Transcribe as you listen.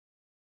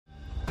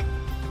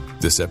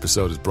This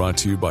episode is brought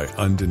to you by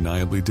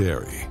Undeniably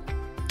Dairy.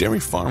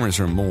 Dairy farmers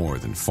are more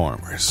than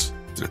farmers.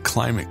 They're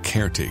climate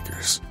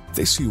caretakers.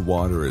 They see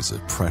water as a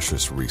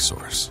precious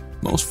resource.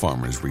 Most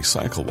farmers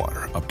recycle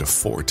water up to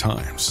 4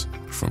 times,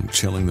 from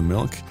chilling the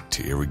milk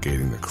to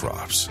irrigating the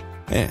crops.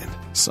 And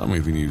some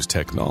even use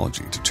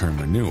technology to turn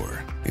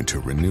manure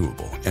into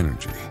renewable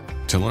energy.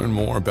 To learn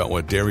more about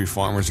what dairy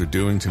farmers are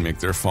doing to make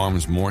their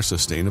farms more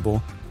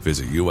sustainable,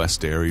 visit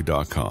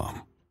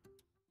usdairy.com.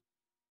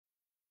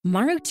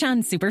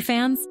 Maruchan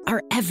superfans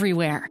are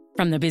everywhere.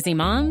 From the busy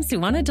moms who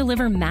want to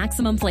deliver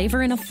maximum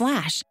flavor in a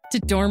flash to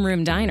dorm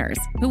room diners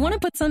who want to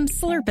put some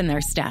slurp in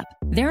their step.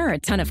 There are a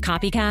ton of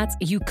copycats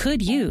you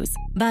could use.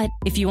 But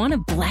if you want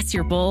to bless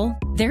your bowl,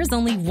 there's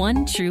only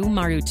one true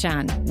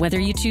Maruchan. Whether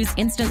you choose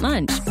instant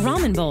lunch,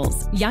 ramen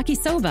bowls,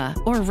 yakisoba,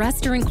 or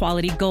restaurant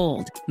quality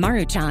gold,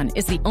 Maruchan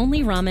is the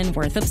only ramen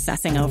worth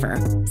obsessing over.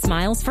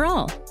 Smiles for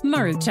all.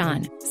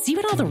 Maruchan. See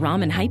what all the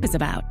ramen hype is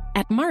about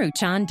at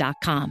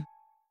maruchan.com.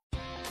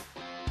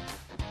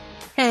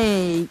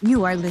 Hey,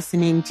 you are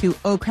listening to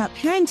Oh Crap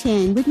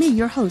Parenting with me,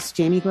 your host,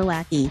 Jamie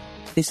Glowacki.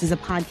 This is a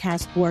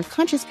podcast for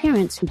conscious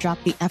parents who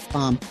drop the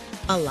F-bomb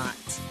a lot.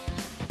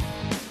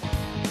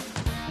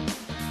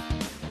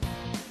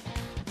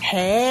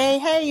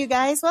 Hey, you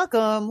guys.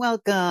 Welcome.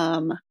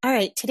 All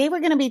right. Today we're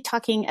going to be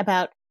talking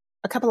about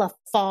a couple of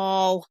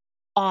fall,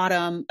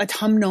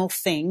 autumnal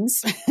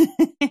things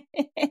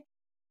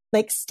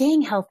like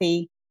staying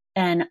healthy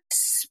and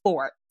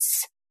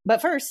sports.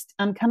 But first,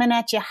 I'm coming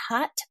at you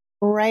hot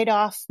right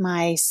off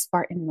my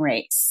Spartan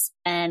race.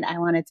 And I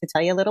wanted to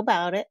tell you a little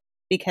about it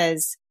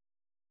because,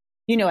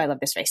 I love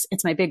this race.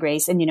 It's my big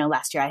race. And,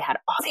 last year I had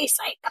all these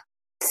like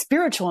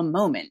spiritual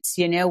moments.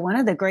 One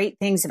of the great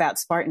things about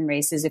Spartan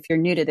races, if you're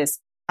new to this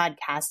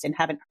podcast and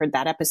haven't heard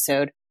that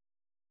episode,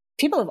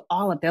 people of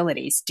all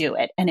abilities do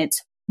it. And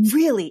it's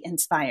really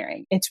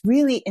inspiring. It's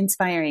really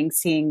inspiring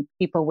seeing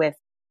people with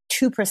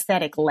 2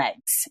 prosthetic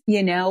legs,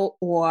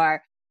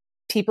 or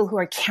people who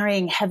are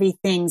carrying heavy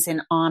things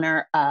in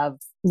honor of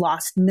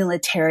lost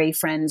military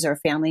friends or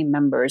family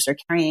members, or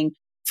carrying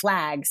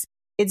flags.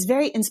 It's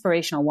very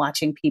inspirational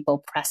watching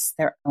people press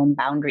their own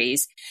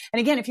boundaries. And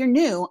again, if you're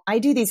new, I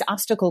do these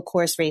obstacle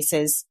course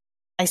races.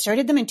 I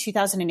started them in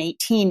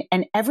 2018,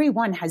 and every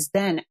one has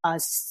been a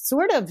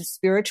sort of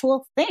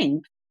spiritual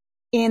thing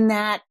in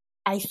that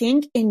I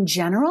think in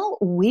general,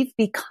 we've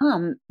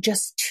become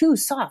just too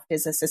soft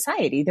as a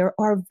society. There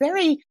are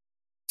very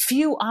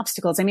few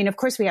obstacles. I mean, of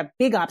course, we have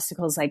big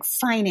obstacles like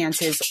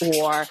finances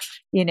or,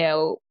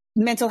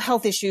 mental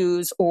health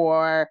issues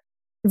or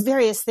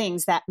various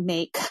things that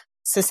make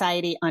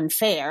society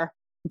unfair.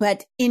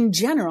 But in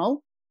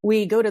general,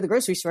 we go to the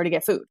grocery store to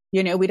get food.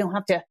 We don't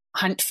have to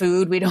hunt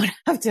food.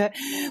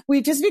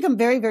 We've just become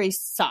very, very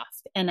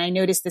soft. And I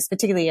noticed this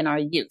particularly in our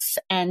youth.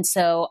 And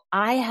so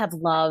I have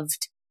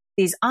loved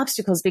these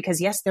obstacles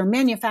because yes, they're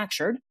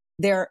manufactured.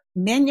 They're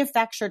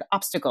manufactured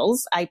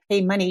obstacles. I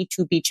pay money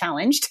to be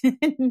challenged.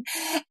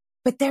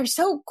 But they're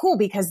so cool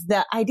because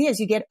the idea is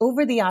you get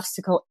over the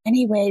obstacle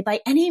anyway, by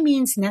any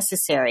means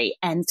necessary.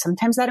 And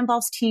sometimes that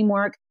involves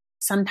teamwork.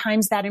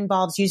 Sometimes that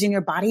involves using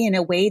your body in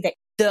a way that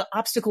the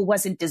obstacle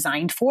wasn't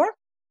designed for.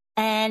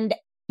 And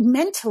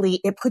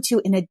mentally, it puts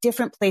you in a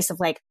different place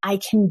of like, I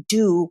can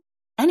do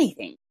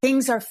anything.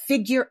 Things are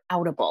figure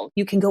outable.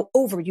 You can go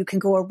over, you can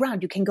go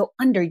around, you can go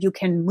under, you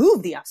can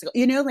move the obstacle,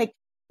 like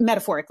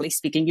metaphorically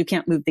speaking, you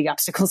can't move the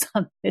obstacles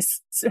on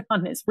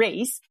this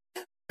race.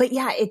 But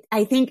yeah,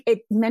 I think it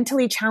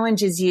mentally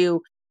challenges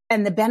you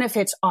and the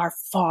benefits are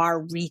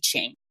far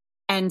reaching.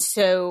 And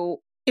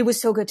so it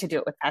was so good to do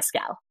it with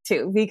Pascal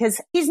too,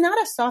 because he's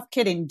not a soft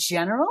kid in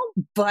general,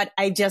 but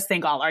I just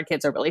think all our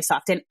kids are really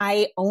soft. And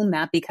I own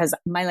that because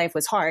my life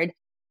was hard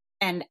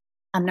and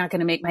I'm not going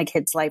to make my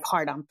kids' life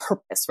hard on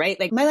purpose, right?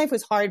 Like my life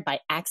was hard by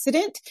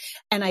accident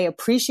and I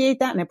appreciate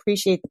that and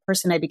appreciate the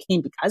person I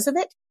became because of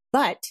it.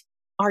 But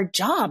our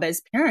job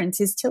as parents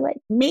is to like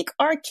make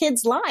our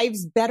kids'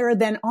 lives better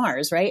than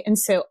ours, right? And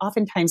so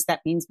oftentimes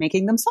that means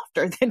making them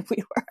softer than we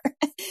were.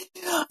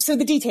 So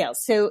the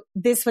details. So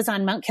this was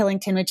on Mount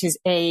Killington, which is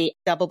a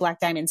double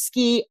black diamond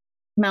ski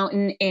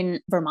mountain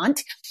in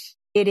Vermont.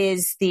 It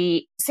is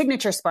the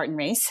signature Spartan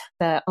race.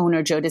 The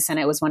owner, Joe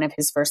DeSena, was one of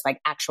his first like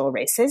actual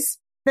races.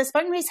 The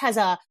Spartan race has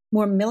a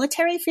more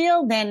military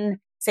feel than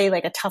say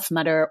like a Tough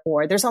Mudder,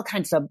 or there's all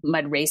kinds of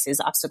mud races,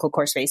 obstacle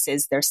course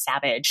races. There's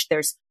Savage.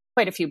 There's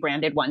quite a few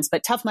branded ones,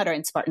 but Tough Mudder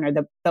and Spartan are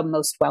the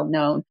most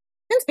well-known.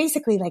 It's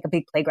basically like a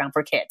big playground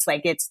for kids.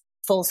 Like it's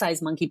full-size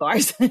monkey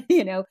bars,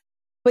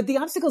 but the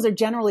obstacles are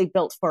generally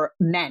built for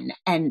men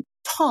and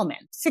tall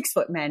men,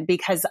 6-foot men,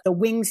 because the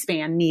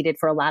wingspan needed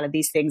for a lot of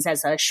these things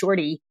as a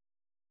shorty,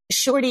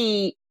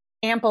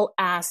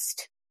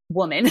 ample-assed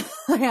woman,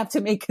 I have to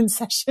make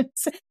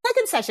concessions, not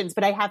concessions,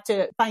 but I have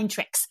to find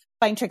tricks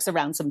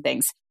around some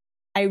things.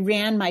 I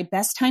ran my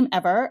best time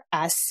ever,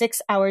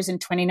 6 hours and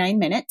 29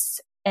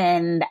 minutes.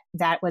 And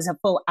that was a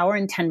full hour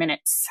and 10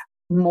 minutes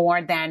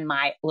more than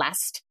my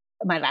last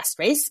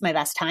race, my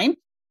last time,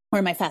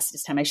 or my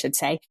fastest time, I should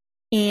say.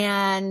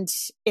 And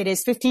it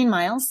is 15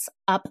 miles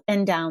up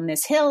and down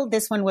this hill.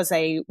 This one was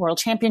a world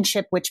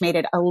championship, which made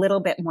it a little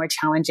bit more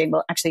challenging.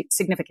 Well, actually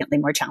significantly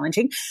more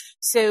challenging.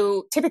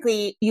 So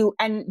typically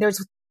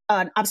there's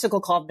an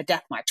obstacle called the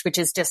Death March, which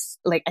is just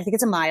like, I think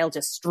it's a mile,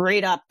 just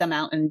straight up the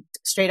mountain,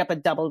 straight up a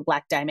double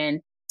black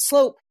diamond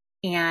slope.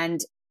 And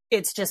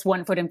it's just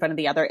one foot in front of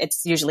the other.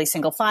 It's usually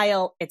single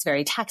file. It's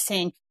very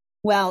taxing.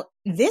 Well,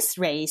 this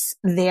race,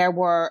 there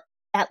were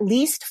at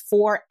least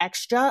 4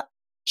 extra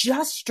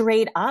just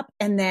straight up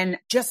and then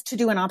just to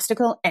do an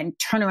obstacle and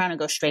turn around and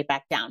go straight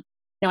back down.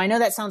 Now, I know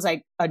that sounds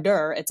like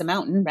it's a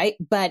mountain, right?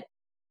 But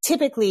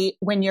typically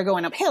when you're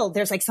going uphill,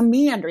 there's like some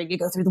meandering. You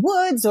go through the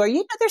woods or,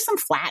 there's some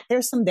flat,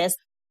 there's some this.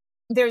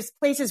 There's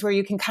places where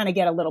you can kind of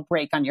get a little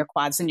break on your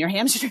quads and your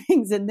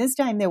hamstrings. And this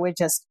time there were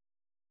just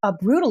a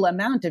brutal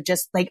amount of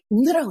just like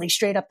literally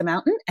straight up the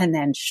mountain and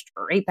then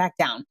straight back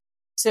down.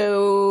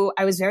 So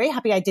I was very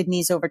happy I did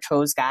knees over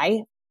toes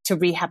guy to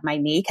rehab my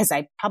knee because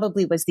I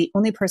probably was the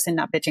only person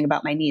not bitching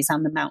about my knees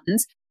on the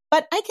mountains.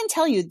 But I can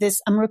tell you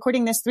this, I'm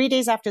recording this 3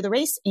 days after the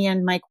race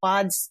and my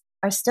quads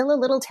are still a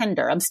little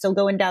tender. I'm still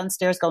going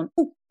downstairs going,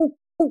 ooh, ooh,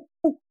 ooh,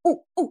 ooh,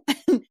 ooh,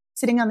 ooh.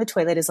 Sitting on the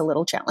toilet is a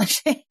little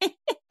challenging.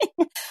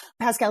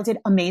 Pascal did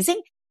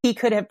amazing. He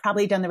could have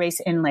probably done the race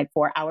in like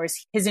 4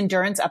 hours. His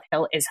endurance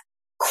uphill is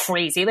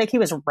crazy. Like he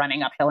was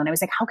running uphill and I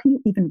was like, how can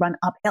you even run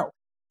uphill?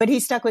 But he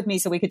stuck with me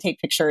so we could take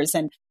pictures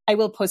and I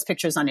will post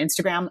pictures on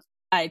Instagram.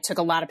 I took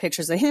a lot of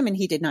pictures of him and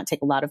he did not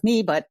take a lot of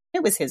me, but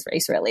it was his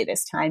race really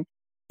this time.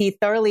 He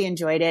thoroughly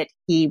enjoyed it.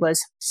 He was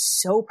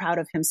so proud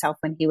of himself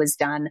when he was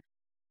done.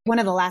 One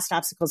of the last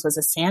obstacles was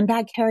a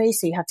sandbag carry.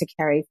 So you have to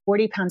carry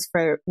 40 pounds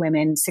for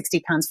women,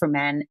 60 pounds for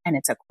men. And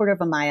it's a quarter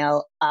of a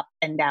mile up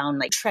and down,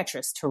 like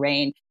treacherous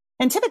terrain.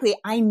 And typically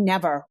I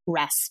never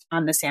rest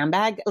on the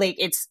sandbag. Like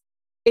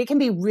it can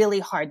be really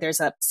hard. There's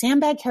a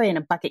sandbag carry and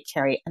a bucket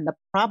carry. And the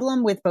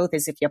problem with both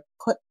is if you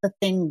put the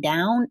thing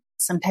down,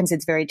 sometimes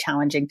it's very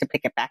challenging to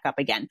pick it back up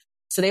again.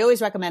 So they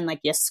always recommend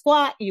like you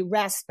squat, you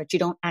rest, but you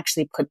don't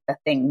actually put the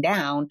thing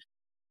down.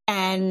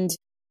 And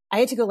I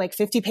had to go like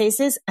 50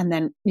 paces and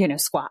then,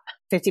 squat,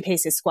 50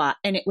 paces squat.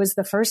 And it was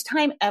the first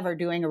time ever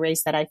doing a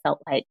race that I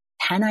felt like,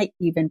 can I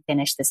even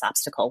finish this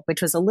obstacle?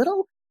 Which was a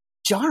little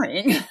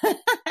jarring.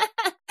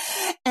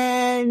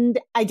 And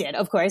I did,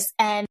 of course.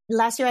 And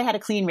last year I had a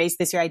clean race.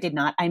 This year I did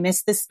not. I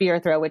missed the spear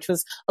throw, which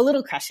was a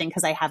little crushing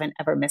because I haven't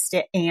ever missed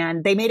it.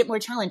 And they made it more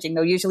challenging,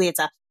 though. Usually it's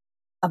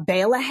a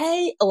bale of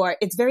hay or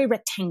it's very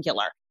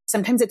rectangular.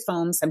 Sometimes it's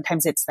foam.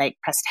 Sometimes it's like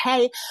pressed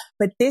hay.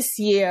 But this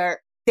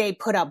year they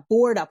put a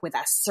board up with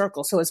a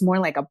circle. So it's more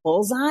like a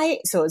bullseye.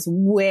 So it's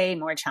way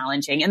more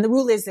challenging. And the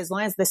rule is as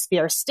long as the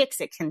spear sticks,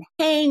 it can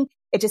hang.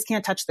 It just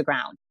can't touch the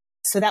ground.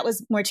 So that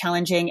was more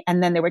challenging.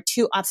 And then there were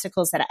 2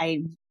 obstacles that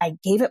I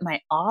gave it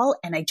my all.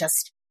 And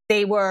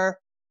they were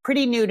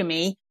pretty new to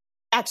me.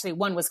 Actually,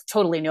 one was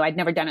totally new. I'd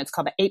never done it. It's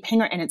called the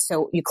 8-hanger. And it's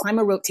so you climb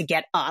a rope to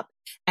get up.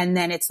 And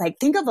then it's like,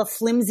 think of a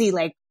flimsy,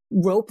 like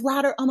rope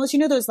ladder almost.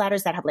 Those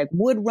ladders that have like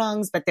wood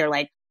rungs, but they're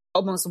like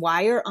almost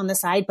wire on the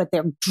side, but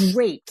they're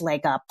draped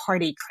like a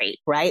party crate,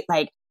 right?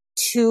 Like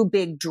 2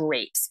 big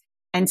drapes.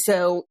 And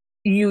so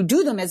you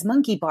do them as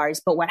monkey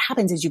bars, but what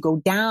happens is you go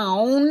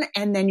down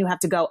and then you have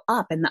to go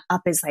up and the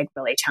up is like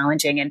really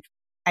challenging. And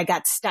I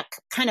got stuck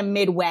kind of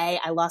midway.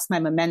 I lost my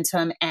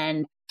momentum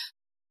and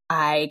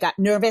I got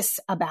nervous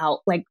about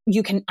like,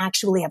 you can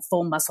actually have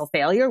full muscle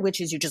failure, which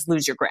is you just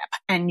lose your grip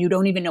and you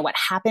don't even know what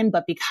happened.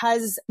 But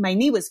because my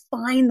knee was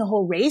fine the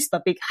whole race,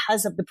 but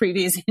because of the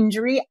previous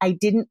injury, I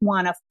didn't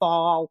want to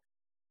fall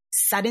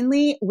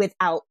suddenly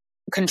without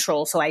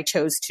control. So I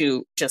chose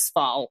to just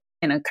fall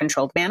in a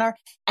controlled manner.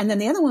 And then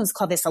the other one is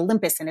called this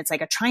Olympus and it's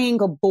like a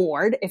triangle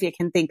board, if you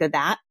can think of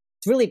that.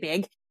 It's really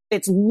big.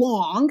 It's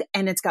long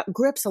and it's got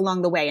grips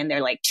along the way and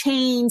they're like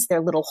chains,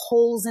 they're little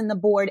holes in the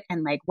board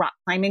and like rock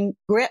climbing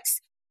grips.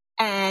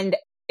 And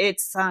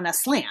it's on a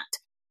slant.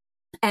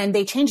 And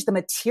they changed the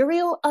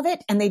material of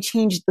it and they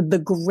changed the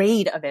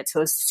grade of it.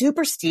 So it's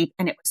super steep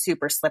and it was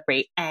super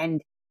slippery. And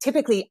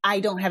typically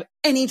I don't have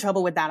any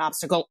trouble with that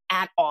obstacle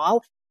at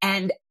all.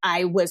 And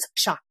I was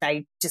shocked.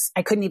 I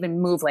couldn't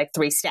even move like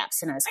 3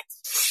 steps. And I was like,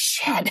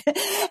 shit.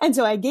 And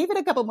so I gave it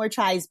a couple more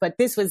tries, but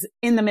this was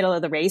in the middle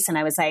of the race. And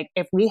I was like,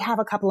 if we have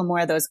a couple of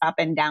more of those up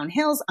and down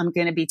hills, I'm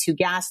going to be too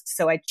gassed.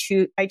 So I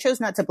chose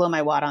not to blow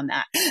my wad on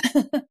that.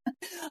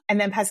 And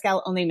then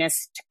Pascal only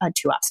missed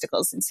 2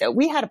 obstacles. And so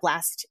we had a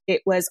blast.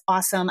 It was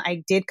awesome.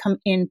 I did come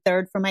in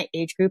 3rd for my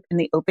age group in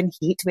the open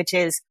heat, which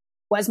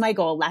was my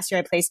goal. Last year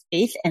I placed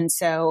 8th. And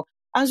so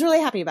I was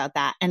really happy about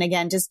that. And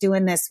again, just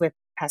doing this with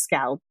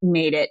Pascal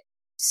made it.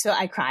 So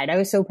I cried. I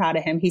was so proud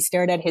of him. He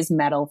stared at his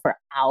medal for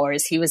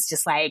hours. He was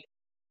just like,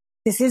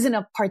 this isn't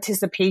a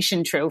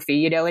participation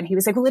trophy, and he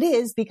was like, well, it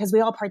is because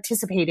we all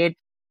participated,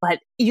 but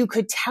you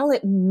could tell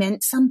it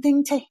meant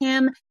something to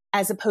him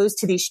as opposed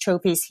to these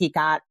trophies he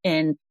got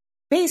in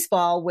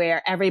baseball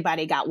where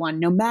everybody got one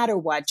no matter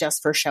what,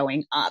 just for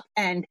showing up.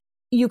 And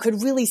you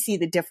could really see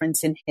the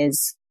difference in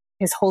his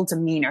whole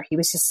demeanor. He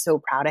was just so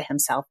proud of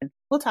himself. And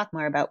we'll talk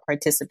more about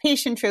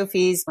participation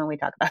trophies when we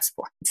talk about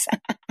sports.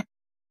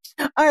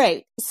 All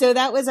right. So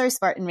that was our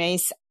Spartan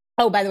race.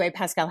 Oh, by the way,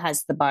 Pascal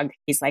has the bug.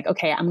 He's like,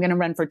 okay, I'm going to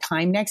run for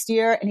time next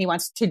year. And he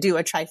wants to do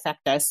a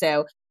trifecta.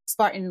 So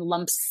Spartan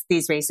lumps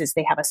these races.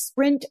 They have a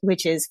sprint,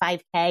 which is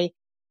 5K,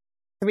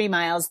 3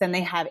 miles. Then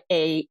they have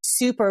a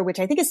super, which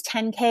I think is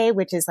 10K,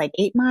 which is like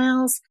 8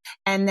 miles.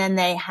 And then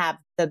they have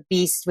the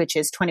beast, which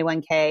is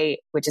 21K,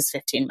 which is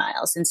 15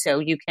 miles. And so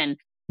you can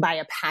buy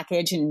a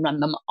package and run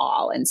them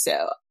all. And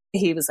so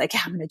he was like,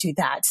 yeah, I'm going to do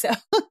that.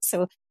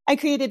 So I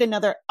created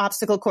another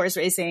obstacle course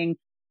racing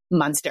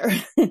monster.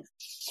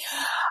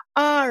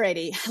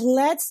 Alrighty,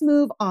 let's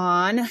move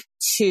on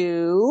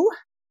to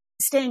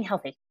staying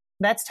healthy.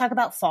 Let's talk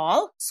about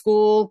fall,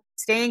 school,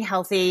 staying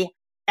healthy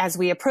as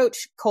we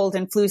approach cold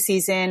and flu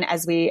season,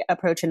 as we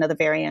approach another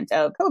variant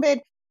of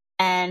COVID,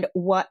 and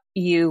what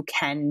you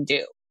can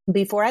do.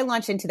 Before I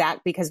launch into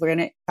that, because we're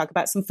going to talk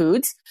about some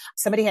foods,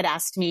 somebody had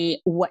asked me,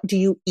 what do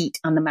you eat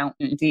on the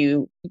mountain? Do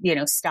you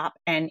stop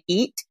and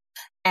eat?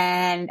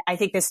 And I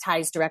think this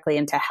ties directly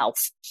into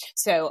health.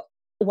 So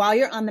while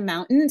you're on the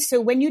mountain,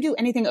 so when you do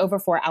anything over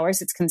 4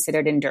 hours, it's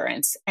considered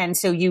endurance. And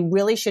so you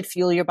really should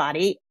fuel your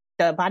body.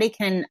 The body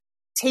can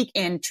take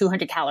in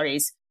 200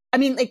 calories. I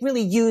mean, like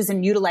really use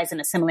and utilize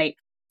and assimilate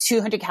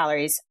 200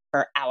 calories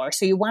per hour.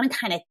 So you want to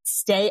kind of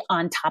stay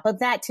on top of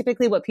that.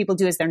 Typically what people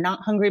do is they're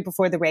not hungry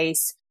before the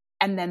race,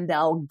 and then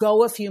they'll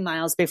go a few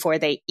miles before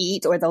they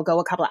eat, or they'll go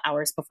a couple of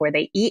hours before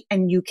they eat,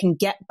 and you can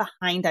get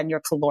behind on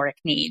your caloric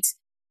needs.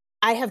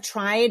 I have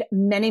tried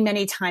many,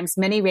 many times,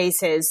 many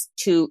races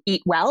to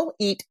eat well,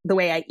 eat the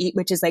way I eat,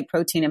 which is like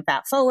protein and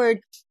fat forward.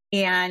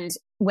 And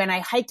when I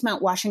hiked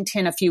Mount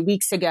Washington a few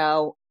weeks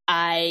ago,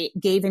 I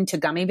gave into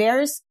gummy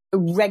bears,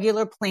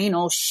 regular plain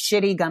old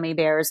shitty gummy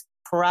bears,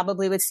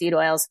 probably with seed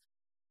oils.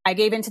 I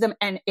gave into them,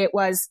 and it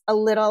was a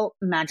little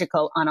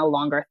magical on a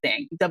longer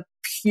thing. The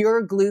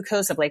pure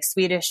glucose of like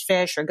Swedish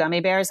fish or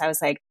gummy bears, I was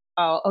like,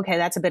 oh, okay,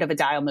 that's a bit of a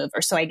dial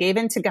mover. So I gave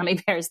into gummy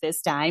bears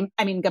this time.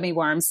 I mean, gummy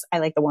worms. I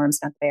like the worms,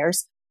 not the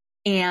bears.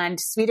 And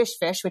Swedish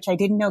fish, which I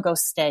didn't know go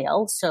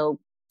stale. So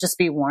just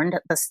be warned,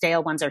 the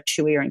stale ones are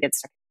chewier and get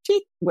stuck in your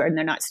teeth. When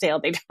they're not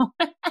stale, they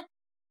don't.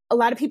 A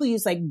lot of people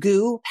use like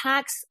goo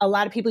packs. A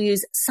lot of people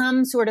use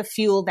some sort of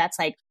fuel that's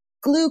like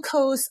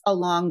glucose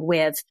along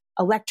with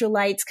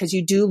electrolytes, because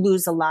you do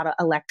lose a lot of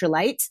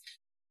electrolytes.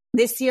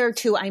 This year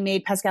too, I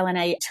made Pascal and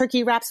I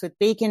turkey wraps with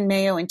bacon,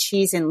 mayo, and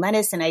cheese and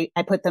lettuce. And I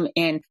put them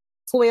in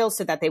foil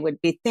so that they would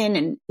be thin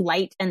and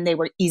light, and they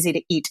were easy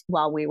to eat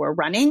while we were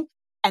running.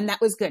 And that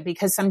was good,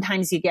 because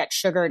sometimes you get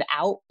sugared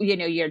out.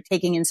 You're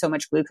taking in so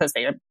much glucose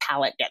that your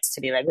palate gets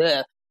to be like,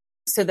 ugh.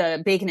 So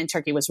the bacon and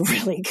turkey was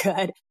really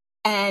good.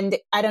 And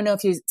I don't know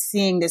if you're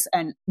seeing this,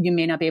 and you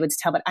may not be able to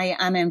tell, but I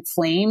am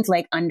inflamed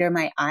like under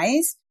my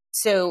eyes.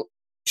 So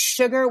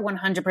sugar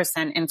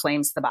 100%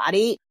 inflames the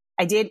body.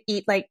 I did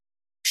eat like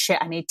shit.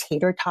 I made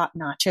tater tot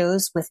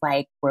nachos with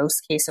like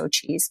roast queso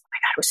cheese. Oh my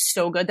God, it was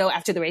so good though.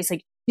 After the race,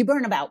 like you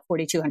burn about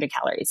 4,200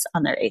 calories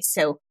on the race.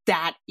 So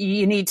that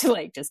you need to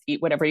like just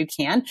eat whatever you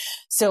can.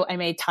 So I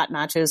made tot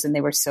nachos, and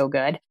they were so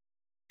good.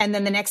 And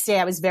then the next day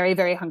I was very,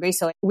 very hungry.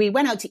 So we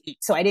went out to eat.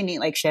 So I didn't eat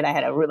like shit. I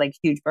had a really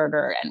huge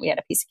burger, and we had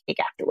a piece of cake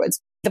afterwards.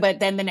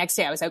 But then the next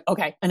day I was like,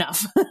 okay,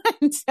 enough.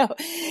 So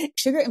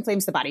sugar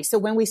inflames the body. So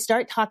when we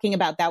start talking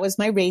about that was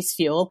my race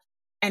fuel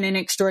and an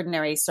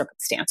extraordinary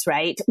circumstance,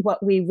 right?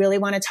 What we really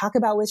want to talk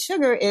about with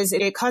sugar is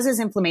it causes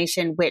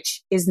inflammation,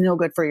 which is no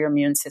good for your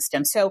immune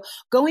system. So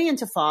going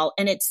into fall,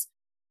 and it's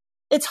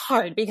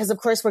hard because of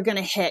course we're going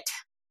to hit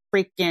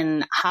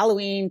freaking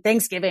Halloween,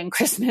 Thanksgiving,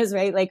 Christmas,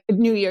 right? Like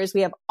New Year's,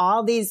 we have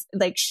all these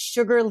like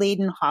sugar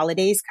laden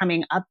holidays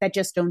coming up that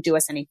just don't do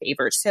us any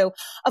favors. So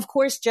of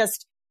course,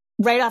 just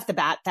right off the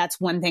bat, that's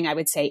one thing I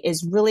would say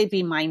is really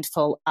be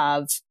mindful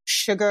of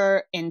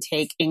sugar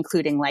intake,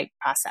 including like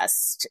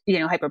processed,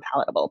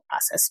 hyperpalatable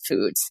processed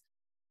foods.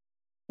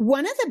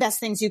 One of the best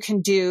things you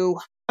can do.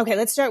 Okay,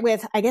 let's start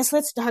with, I guess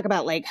let's talk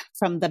about like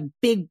from the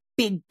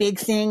big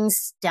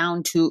things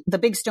down to the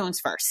big stones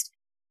first.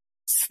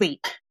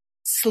 Sleep.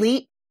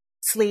 Sleep,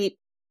 sleep,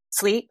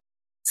 sleep,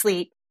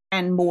 sleep,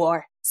 and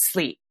more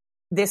sleep.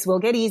 This will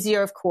get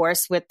easier, of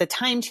course, with the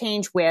time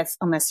change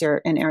unless you're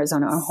in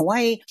Arizona or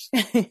Hawaii,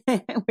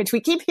 which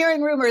we keep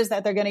hearing rumors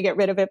that they're going to get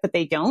rid of it, but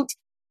they don't.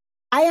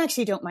 I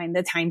actually don't mind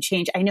the time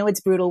change. I know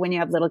it's brutal when you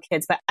have little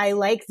kids, but I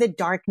like the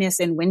darkness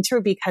in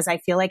winter because I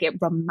feel like it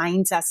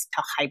reminds us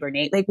to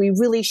hibernate. Like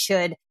we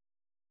should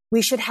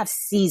have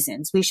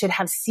seasons. We should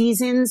have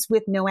seasons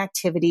with no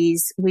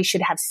activities. We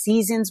should have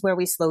seasons where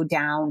we slow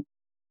down.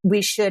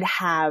 We should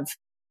have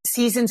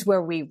seasons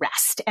where we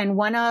rest. And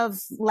one of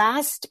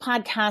last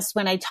podcasts,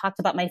 when I talked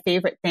about my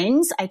favorite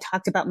things, I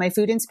talked about my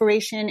food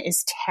inspiration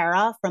is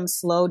Tara from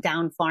Slow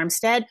Down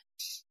Farmstead.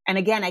 And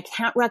again, I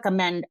can't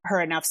recommend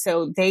her enough.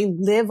 So they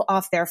live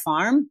off their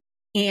farm,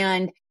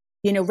 and,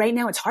 right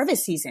now it's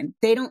harvest season.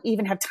 They don't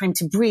even have time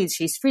to breathe.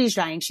 She's freeze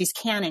drying, she's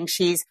canning,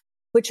 she's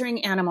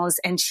butchering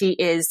animals, and she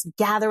is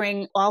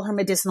gathering all her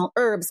medicinal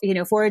herbs,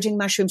 foraging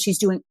mushrooms. She's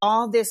doing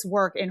all this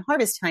work in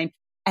harvest time.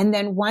 And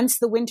then once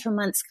the winter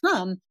months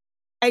come,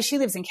 she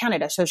lives in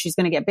Canada, so she's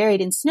going to get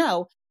buried in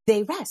snow.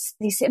 they rest,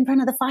 they sit in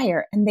front of the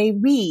fire and they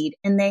read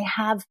and they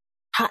have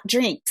hot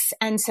drinks.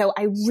 And so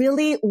I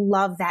really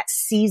love that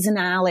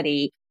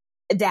seasonality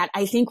that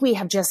I think we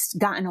have just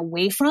gotten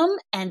away from.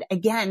 And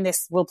again,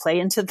 this will play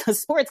into the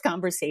sports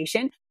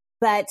conversation.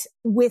 But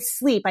with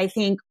sleep, I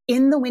think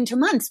in the winter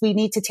months, we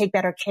need to take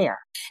better care.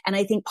 And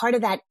I think part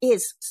of that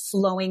is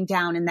slowing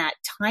down. And that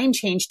time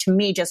change to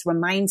me just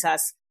reminds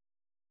us,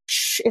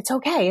 it's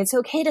okay. It's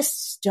okay to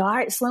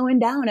start slowing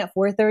down at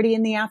 4:30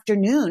 in the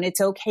afternoon. It's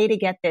okay to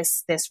get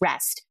this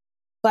rest.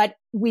 But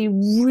we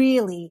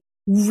really,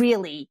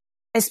 really,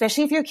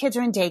 especially if your kids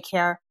are in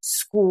daycare,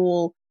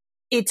 school,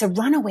 it's a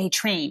runaway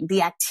train.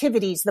 The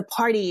activities, the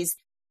parties.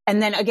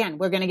 And then again,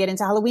 we're going to get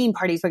into Halloween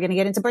parties. We're going to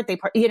get into birthday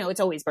parties. It's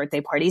always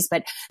birthday parties,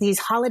 but these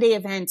holiday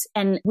events,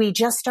 and we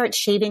just start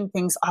shaving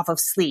things off of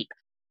sleep.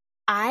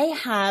 I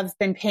have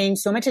been paying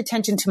so much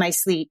attention to my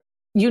sleep.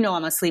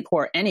 I'm a sleep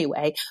whore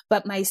anyway,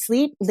 but my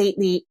sleep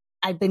lately,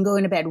 I've been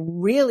going to bed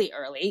really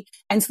early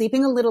and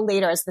sleeping a little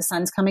later as the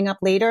sun's coming up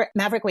later.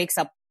 Maverick wakes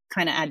up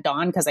kind of at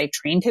dawn because I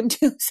trained him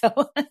to.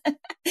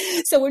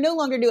 So we're no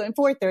longer doing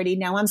 4:30.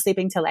 Now I'm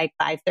sleeping till like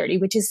 5:30,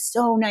 which is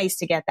so nice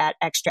to get that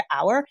extra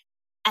hour.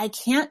 I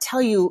can't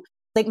tell you,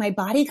 like my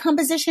body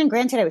composition,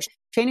 granted I was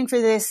training for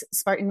this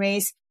Spartan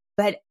race,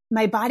 but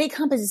my body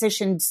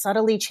composition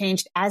subtly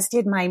changed, as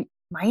did my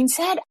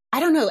mindset. I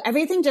don't know.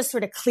 Everything just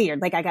sort of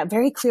cleared. Like I got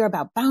very clear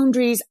about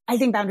boundaries. I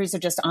think boundaries are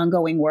just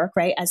ongoing work,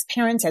 right? As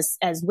parents,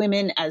 as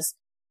women, as,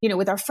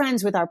 with our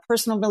friends, with our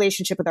personal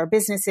relationship, with our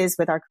businesses,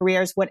 with our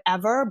careers,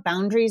 whatever,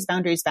 boundaries.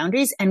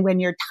 And when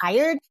you're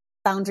tired,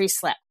 boundaries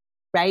slip,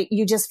 right?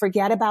 You just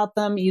forget about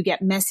them. You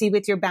get messy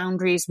with your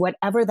boundaries,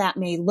 whatever that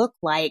may look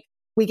like.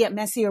 We get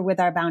messier with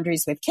our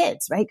boundaries with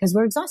kids, right? Because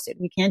we're exhausted.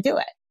 We can't do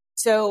it.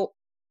 So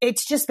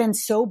it's just been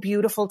so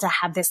beautiful to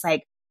have this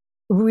like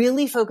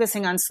really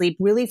focusing on sleep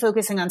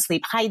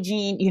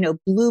hygiene,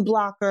 blue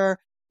blocker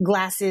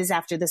glasses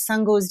after the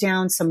sun goes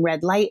down, some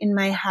red light in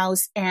my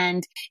house.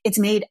 And it's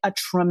made a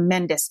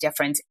tremendous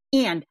difference.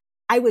 And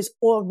I was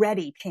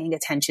already paying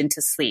attention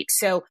to sleep.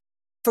 So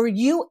for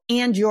you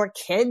and your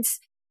kids,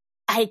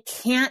 I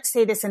can't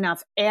say this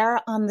enough,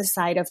 err on the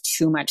side of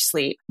too much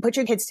sleep. Put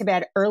your kids to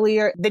bed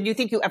earlier than you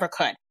think you ever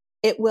could.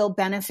 It will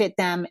benefit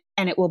them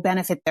and it will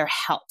benefit their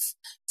health.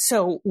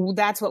 So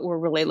that's what we're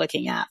really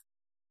looking at.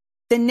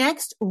 The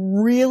next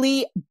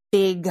really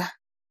big,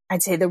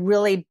 I'd say the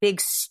really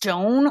big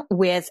stone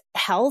with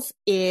health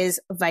is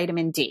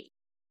vitamin D.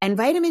 And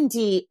vitamin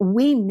D,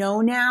 we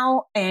know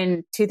now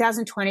in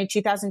 2020,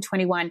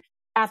 2021,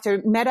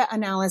 after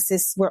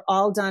meta-analysis were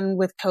all done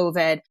with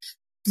COVID,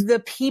 the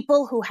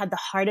people who had the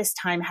hardest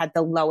time had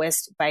the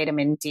lowest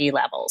vitamin D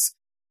levels.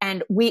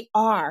 And we're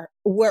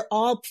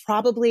all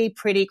probably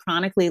pretty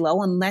chronically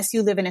low unless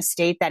you live in a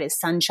state that is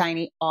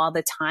sunshiny all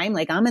the time.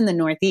 Like I'm in the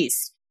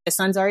Northeast. The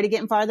sun's already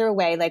getting farther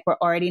away. Like we're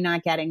already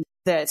not getting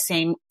the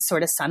same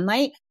sort of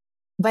sunlight.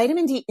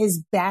 Vitamin D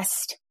is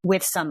best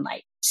with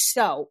sunlight.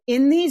 So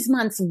in these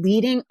months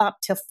leading up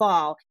to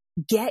fall,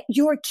 get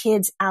your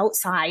kids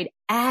outside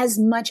as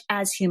much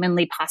as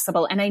humanly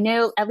possible. And I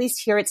know at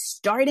least here it's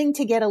starting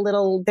to get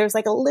there's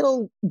like a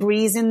little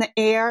breeze in the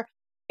air.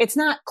 It's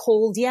not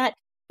cold yet,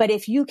 but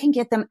if you can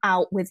get them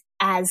out with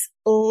as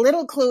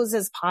little clothes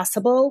as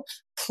possible,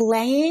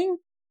 playing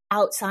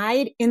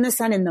outside in the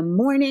sun in the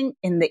morning,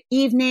 in the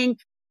evening,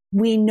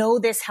 we know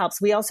this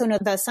helps. We also know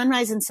the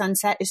sunrise and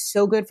sunset is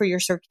so good for your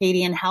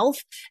circadian health,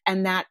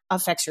 and that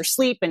affects your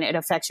sleep and it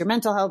affects your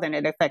mental health and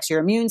it affects your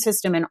immune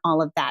system and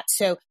all of that.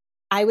 So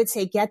I would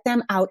say get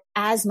them out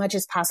as much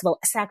as possible.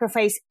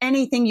 Sacrifice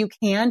anything you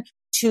can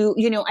to,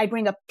 I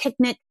bring a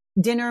picnic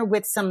dinner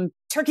with some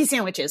turkey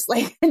sandwiches,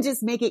 and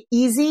just make it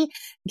easy,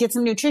 get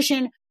some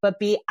nutrition, but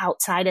be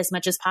outside as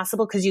much as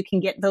possible because you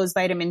can get those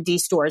vitamin D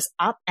stores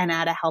up and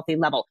at a healthy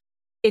level.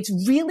 It's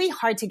really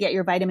hard to get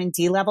your vitamin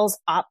D levels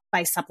up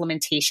by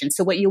supplementation.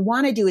 So what you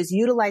want to do is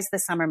utilize the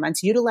summer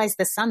months, utilize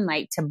the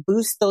sunlight to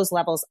boost those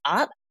levels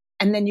up.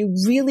 And then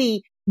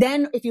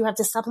then if you have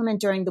to supplement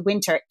during the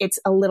winter, it's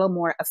a little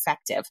more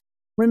effective.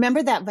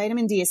 Remember that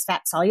vitamin D is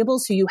fat soluble.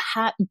 So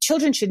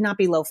children should not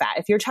be low fat.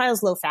 If your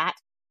child's low fat,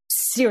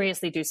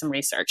 seriously do some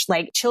research.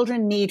 Like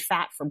children need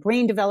fat for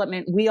brain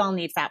development. We all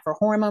need fat for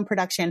hormone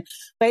production.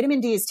 Vitamin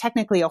D is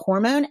technically a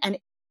hormone and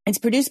it's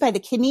produced by the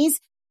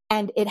kidneys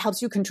and it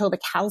helps you control the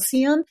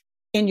calcium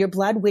in your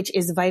blood, which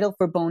is vital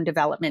for bone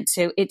development.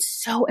 So it's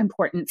so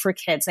important for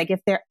kids. Like if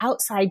they're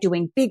outside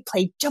doing big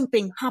play,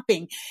 jumping,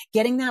 hopping,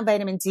 getting that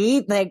vitamin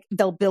D, like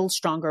they'll build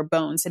stronger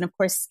bones. And of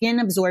course, skin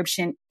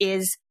absorption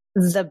is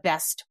the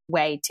best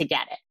way to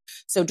get it.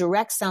 So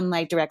direct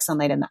sunlight in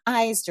the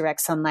eyes,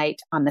 direct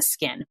sunlight on the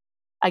skin.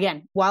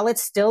 Again, while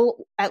it's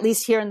still, at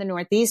least here in the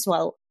Northeast,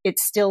 while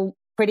it's still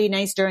pretty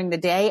nice during the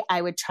day,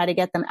 I would try to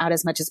get them out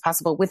as much as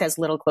possible with as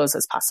little clothes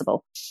as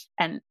possible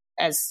and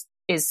as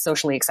is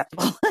socially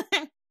acceptable.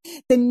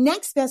 The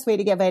next best way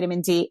to get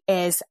vitamin D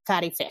is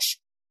fatty fish.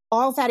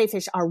 All fatty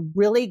fish are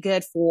really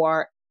good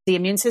for the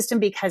immune system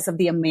because of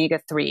the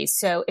omega-3s.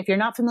 So if you're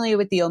not familiar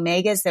with the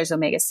omegas, there's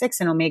omega-6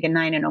 and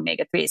omega-9 and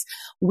omega-3s.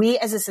 We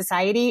as a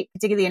society,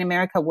 particularly in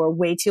America, we're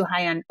way too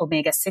high on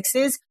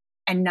omega-6s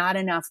and not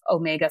enough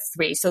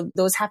omega-3. So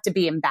those have to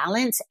be in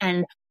balance.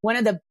 And one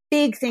of the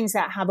big things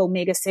that have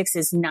omega-6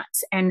 is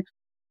nuts. And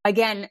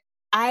again,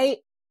 I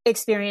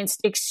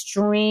experienced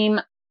extremely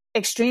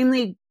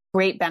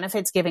great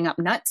benefits giving up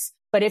nuts.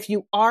 But if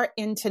you are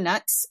into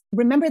nuts,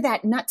 remember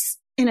that nuts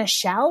in a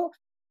shell,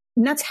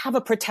 nuts have a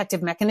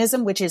protective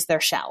mechanism, which is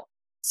their shell.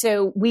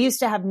 So we used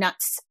to have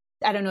nuts.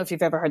 I don't know if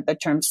you've ever heard the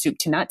term soup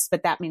to nuts,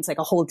 but that means like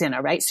a whole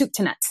dinner, right? Soup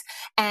to nuts.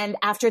 And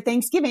after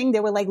Thanksgiving,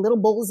 there were like little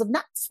bowls of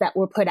nuts that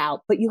were put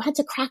out, but you had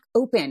to crack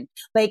open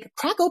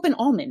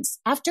almonds.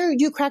 After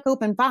you crack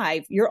open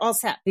 5, you're all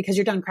set because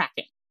you're done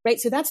cracking, right?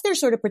 So that's their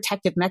sort of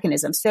protective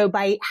mechanism. So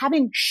by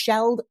having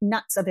shelled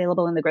nuts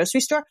available in the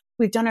grocery store,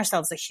 we've done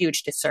ourselves a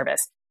huge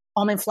disservice.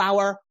 Almond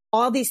flour,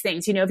 all these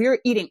things. You know, if you're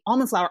eating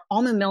almond flour,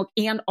 almond milk,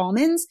 and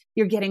almonds,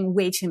 you're getting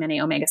way too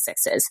many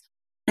omega-6s.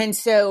 And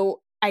so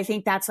I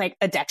think that's like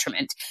a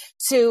detriment.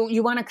 So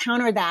you want to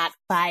counter that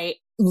by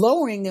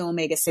lowering the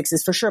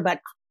omega-6s for sure, but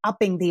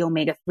upping the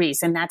omega-3s,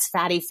 and that's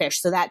fatty fish.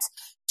 So that's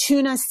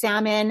tuna,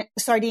 salmon,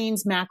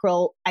 sardines,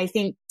 mackerel. I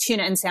think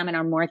tuna and salmon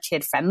are more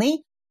kid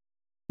friendly.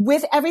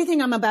 With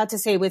everything I'm about to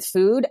say with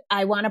food,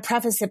 I want to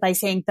preface it by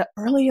saying the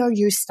earlier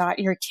you start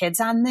your kids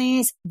on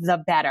these, the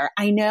better.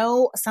 I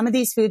know some of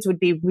these foods would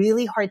be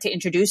really hard to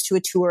introduce to a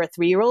 2 or a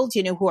 3-year-old,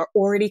 you know, who are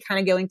already kind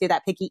of going through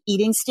that picky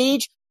eating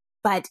stage.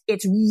 But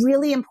it's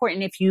really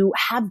important if you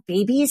have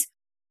babies.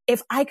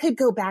 If I could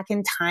go back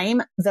in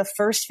time, the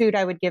first food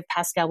I would give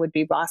Pascal would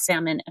be raw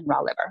salmon and raw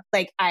liver.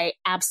 Like I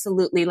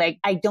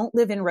don't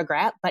live in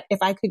regret, but if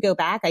I could go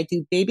back, I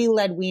do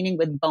baby-led weaning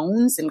with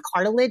bones and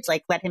cartilage,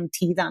 like let him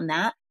teeth on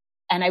that.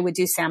 And I would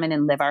do salmon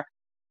and liver.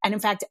 And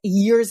in fact,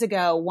 years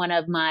ago, one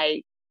of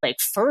my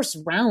first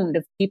round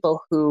of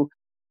people who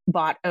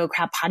bought Oh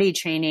Crap potty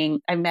training,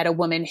 I met a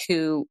woman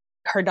who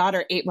her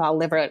daughter ate raw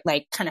liver,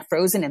 like kind of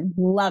frozen, and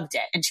loved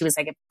it. And she was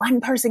like, if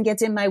one person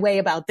gets in my way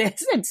about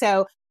this. And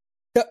so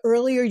the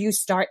earlier you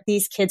start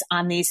these kids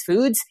on these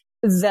foods,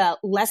 the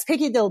less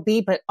picky they'll be,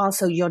 but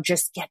also you'll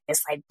just get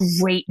this like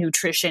great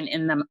nutrition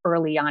in them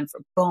early on for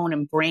bone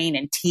and brain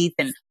and teeth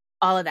and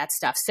all of that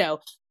stuff. So,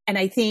 and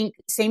I think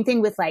same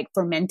thing with like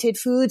fermented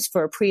foods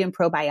for pre and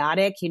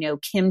probiotic, you know,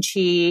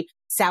 kimchi,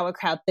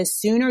 sauerkraut. The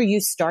sooner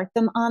you start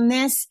them on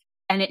this,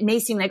 and it may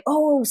seem like,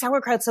 oh,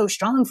 sauerkraut's so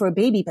strong for a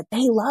baby, but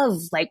they love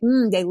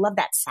they love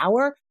that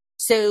sour.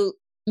 So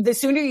the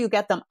sooner you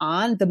get them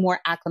on, the more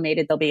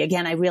acclimated they'll be.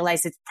 Again, I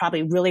realize it's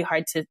probably really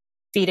hard to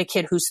feed a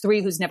kid who's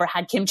 3, who's never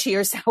had kimchi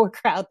or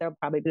sauerkraut. They'll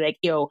probably be like,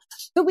 ew.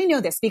 But we know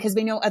this because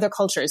we know other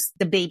cultures,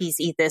 the babies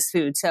eat this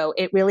food. So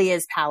it really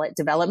is palate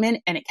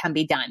development, and it can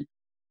be done.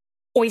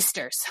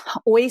 Oysters.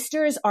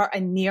 Oysters are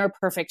a near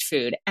perfect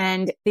food.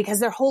 And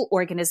because they're whole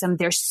organism,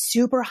 they're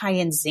super high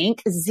in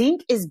zinc.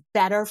 Zinc is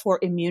better for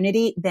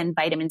immunity than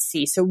vitamin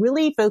C. So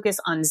really focus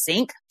on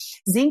zinc.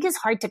 Zinc is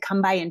hard to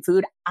come by in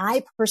food.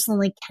 I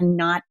personally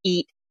cannot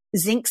eat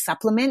zinc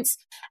supplements.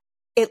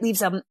 It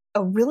leaves a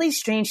really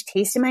strange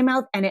taste in my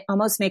mouth, and it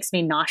almost makes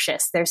me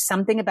nauseous. There's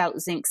something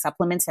about zinc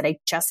supplements that I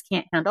just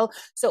can't handle.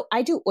 So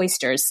I do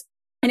oysters,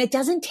 and it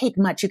doesn't take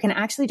much. You can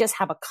actually just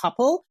have a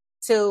couple.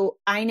 So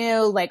I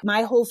know like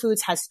my Whole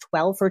Foods has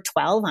 12 for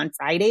 $12 on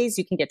Fridays.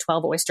 You can get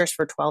 12 oysters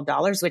for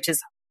 $12, which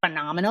is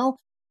phenomenal.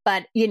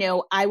 But, you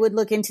know, I would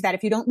look into that.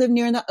 If you don't live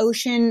near the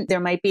ocean, there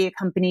might be a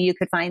company you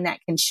could find that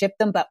can ship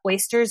them. But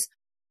oysters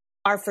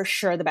are for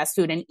sure the best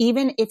food. And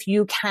even if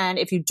you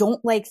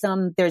don't like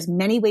them, there's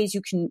many ways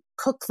you can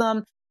cook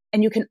them.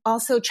 And you can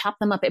also chop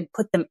them up and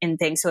put them in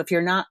things. So if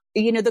you're not,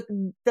 you know,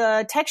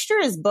 the texture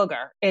is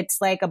booger. It's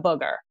like a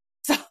booger.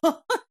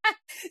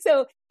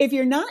 So if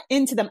you're not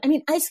into them, I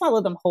mean, I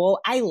swallow them whole.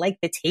 I like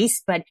the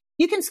taste, but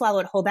you can swallow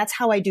it whole. That's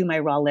how I do my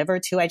raw liver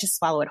too. I just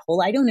swallow it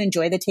whole. I don't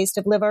enjoy the taste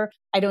of liver.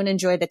 I don't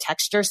enjoy the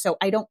texture. So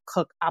I don't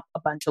cook up a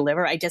bunch of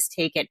liver. I just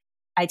take it.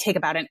 I take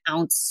about an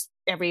ounce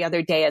every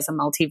other day as a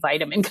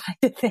multivitamin kind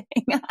of thing.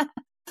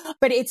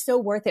 But it's so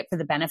worth it for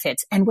the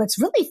benefits. And what's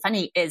really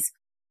funny is,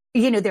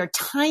 you know, they're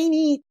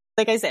tiny.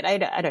 Like I said, I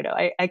don't know.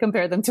 I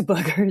compare them to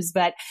boogers,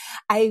 but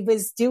I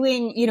was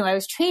doing, you know, I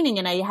was training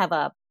and I have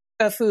a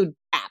food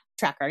app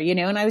tracker, you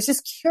know, and I was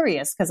just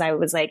curious because I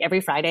was like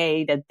every Friday I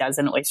eat a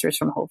dozen oysters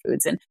from Whole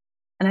Foods. And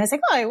I was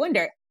like, oh, I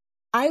wonder.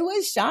 I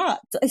was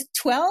shocked.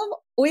 12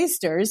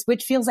 oysters,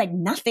 which feels like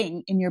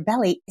nothing in your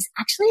belly, is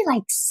actually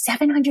like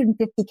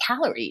 750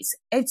 calories.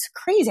 It's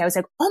crazy. I was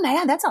like, oh my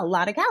God, that's a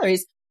lot of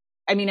calories.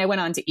 I mean, I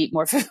went on to eat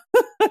more food,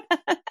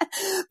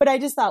 but I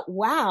just thought,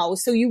 wow.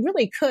 So you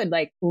really could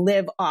like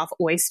live off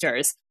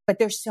oysters, but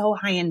they're so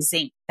high in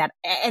zinc that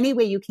any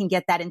way you can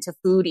get that into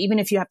food, even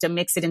if you have to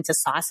mix it into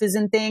sauces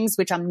and things,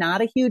 which I'm not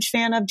a huge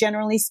fan of,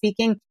 generally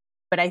speaking,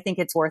 but I think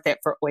it's worth it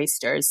for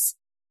oysters.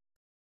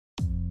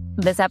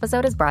 This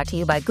episode is brought to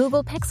you by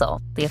Google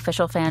Pixel, the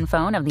official fan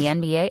phone of the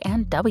NBA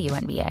and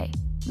WNBA.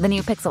 The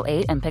new Pixel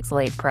 8 and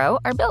Pixel 8 Pro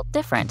are built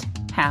different.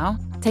 How?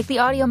 Take the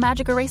Audio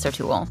Magic Eraser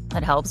tool.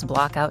 It helps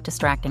block out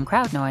distracting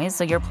crowd noise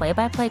so your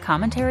play-by-play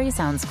commentary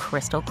sounds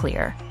crystal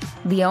clear.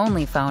 The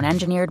only phone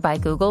engineered by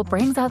Google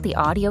brings out the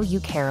audio you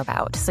care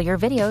about so your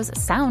videos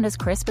sound as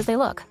crisp as they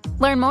look.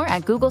 Learn more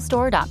at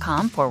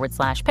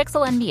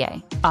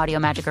googlestore.com/pixelnba. Audio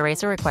Magic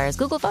Eraser requires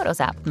Google Photos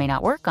app. May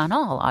not work on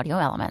all audio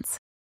elements.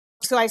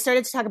 So I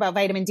started to talk about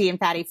vitamin D and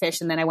fatty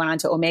fish, and then I went on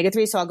to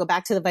omega-3. So I'll go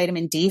back to the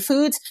vitamin D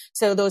foods.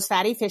 So those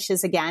fatty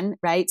fishes again,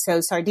 right? So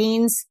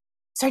sardines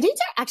are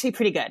actually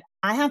pretty good.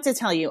 I have to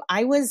tell you,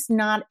 I was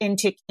not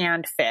into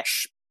canned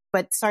fish,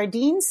 but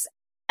sardines,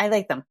 I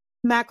like them.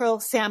 Mackerel,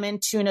 salmon,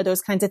 tuna,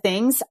 those kinds of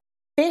things.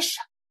 Fish,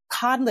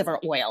 cod liver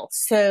oil.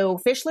 So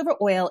fish liver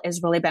oil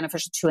is really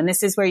beneficial too. And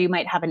this is where you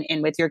might have an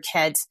in with your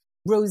kids.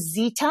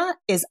 Rosita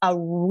is a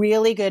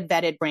really good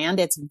vetted brand.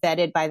 It's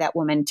vetted by that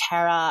woman,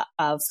 Tara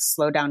of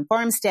Slow Down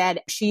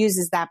Farmstead. She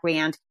uses that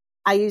brand.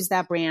 I use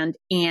that brand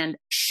and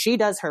she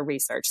does her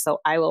research. So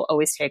I will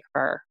always take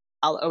her.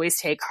 I'll always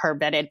take her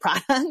vetted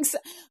products.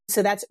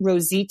 So that's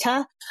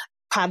Rosita.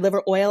 Cod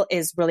liver oil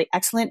is really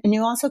excellent. And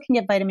you also can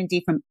get vitamin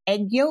D from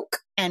egg yolk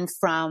and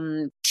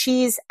from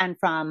cheese and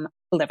from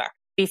liver,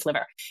 beef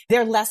liver.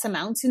 There are less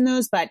amounts in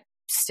those, but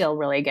still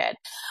really good.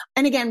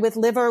 And again, with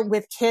liver,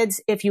 with kids,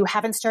 if you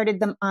haven't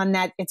started them on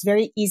that, it's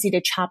very easy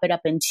to chop it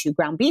up into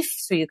ground beef.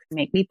 So you can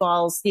make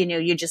meatballs,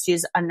 you just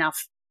use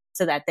enough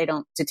so that they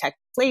don't detect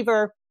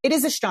flavor. It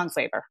is a strong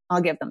flavor.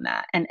 I'll give them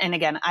that. And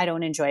again, I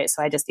don't enjoy it.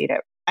 So I just eat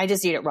it. I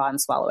just eat it raw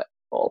and swallow it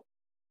whole.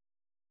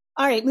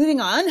 All right, moving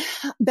on.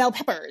 Bell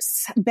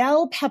peppers.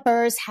 Bell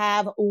peppers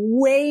have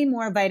way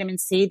more vitamin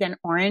C than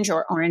orange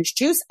or orange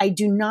juice. I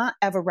do not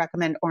ever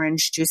recommend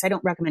orange juice. I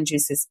don't recommend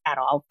juices at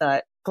all.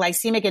 The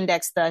glycemic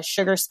index, the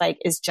sugar spike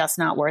is just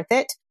not worth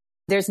it.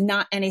 There's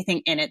not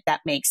anything in it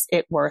that makes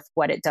it worth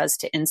what it does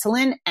to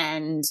insulin.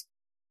 And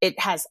it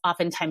has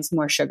oftentimes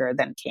more sugar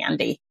than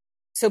candy.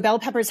 So bell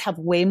peppers have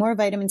way more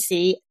vitamin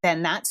C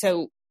than that.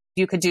 So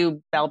you could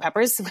do bell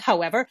peppers.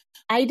 However,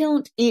 I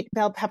don't eat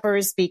bell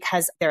peppers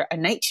because they're a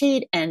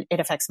nightshade and it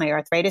affects my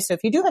arthritis. So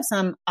if you do have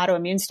some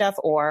autoimmune stuff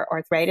or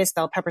arthritis,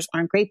 bell peppers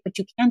aren't great, but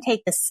you can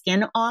take the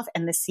skin off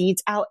and the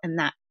seeds out, and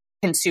that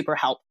can super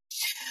help.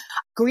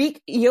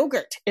 Greek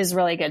yogurt is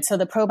really good. So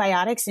the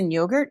probiotics in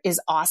yogurt is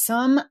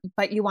awesome,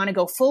 but you want to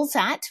go full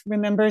fat,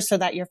 remember, so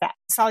that your fat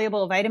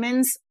soluble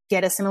vitamins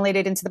get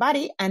assimilated into the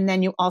body. And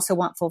then you also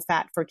want full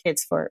fat for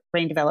kids for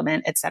brain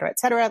development, et cetera, et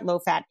cetera. Low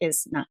fat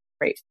is not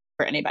great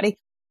for anybody.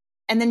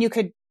 And then you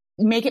could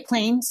make it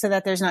plain so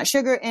that there's not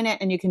sugar in it.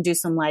 And you can do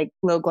some like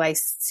low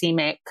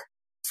glycemic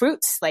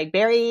fruits like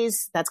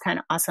berries. That's kind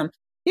of awesome.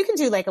 You can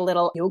do like a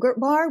little yogurt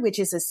bar, which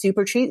is a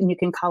super treat. And you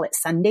can call it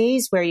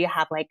Sundays, where you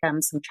have like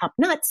some chopped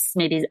nuts,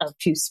 maybe a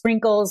few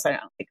sprinkles. I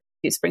don't think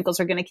a few sprinkles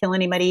are going to kill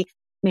anybody.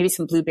 Maybe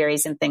some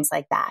blueberries and things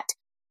like that.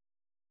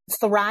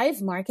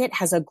 Thrive Market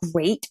has a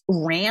great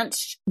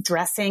ranch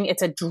dressing.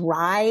 It's a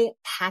dry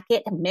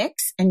packet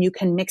mix, and you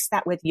can mix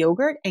that with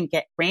yogurt and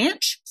get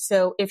ranch.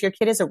 So if your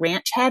kid is a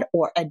ranch head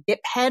or a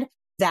dip head,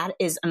 that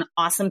is an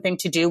awesome thing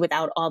to do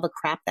without all the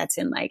crap that's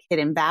in like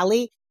Hidden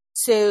Valley.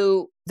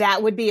 So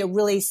that would be a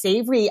really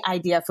savory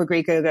idea for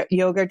Greek yogurt.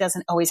 Yogurt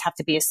doesn't always have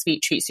to be a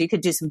sweet treat. So you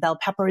could do some bell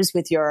peppers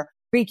with your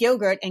Greek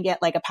yogurt and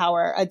get like a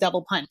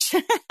double punch.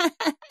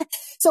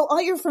 So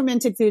all your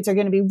fermented foods are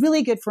going to be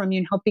really good for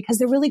immune health because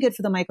they're really good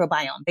for the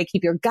microbiome. They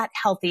keep your gut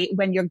healthy.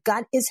 When your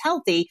gut is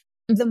healthy,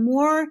 the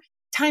more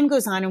time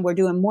goes on and we're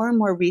doing more and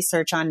more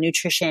research on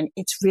nutrition,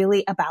 it's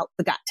really about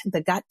the gut,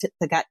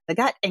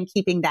 and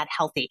keeping that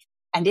healthy.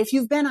 And if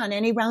you've been on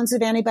any rounds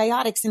of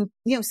antibiotics, and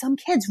some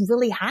kids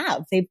really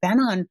have, they've been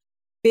on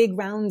big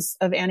rounds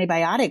of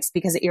antibiotics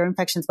because of ear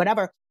infections,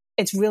 whatever,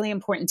 it's really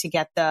important to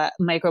get the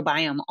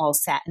microbiome all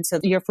set. And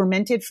so your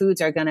fermented foods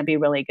are going to be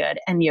really good,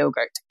 and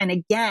yogurt. And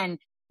again,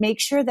 make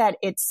sure that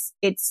it's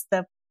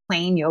the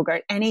plain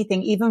yogurt.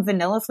 Anything, even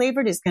vanilla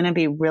flavored, is going to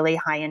be really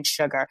high in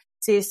sugar.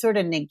 So you sort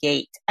of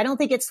negate. I don't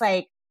think it's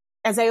like,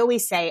 as I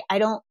always say, I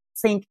don't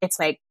think it's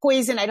like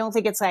poison. I don't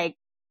think it's like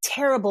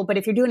terrible, but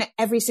if you're doing it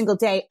every single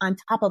day on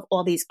top of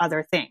all these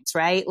other things,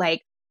 right?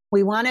 Like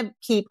we want to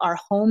keep our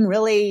home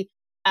really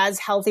as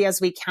healthy as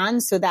we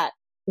can so that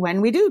when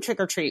we do trick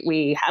or treat,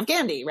 we have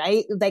candy,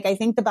 right? Like I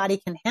think the body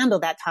can handle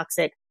that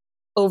toxic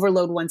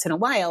overload once in a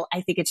while.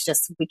 I think it's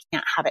just, we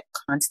can't have it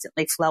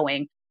constantly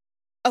flowing.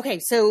 Okay.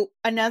 So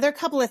another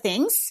couple of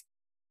things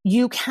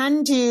you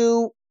can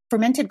do.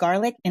 Fermented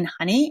garlic in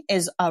honey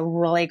is a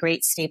really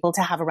great staple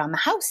to have around the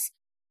house.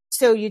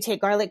 So you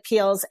take garlic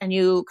peels and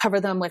you cover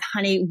them with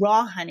honey,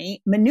 raw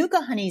honey.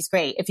 Manuka honey is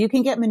great. If you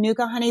can get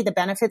Manuka honey, the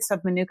benefits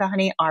of Manuka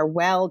honey are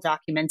well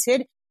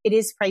documented. It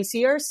is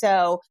pricier.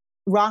 So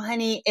raw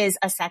honey is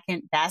a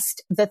second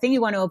best. The thing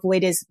you want to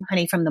avoid is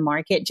honey from the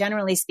market.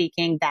 Generally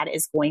speaking, that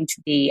is going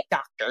to be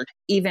doctored,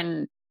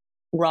 even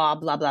raw,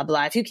 blah, blah,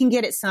 blah. If you can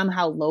get it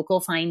somehow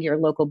local, find your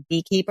local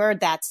beekeeper,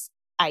 that's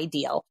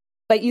ideal.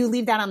 But you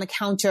leave that on the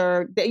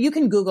counter. You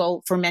can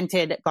Google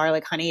fermented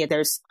garlic honey.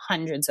 There's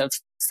hundreds of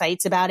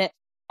sites about it.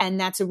 And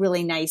that's a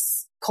really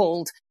nice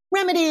cold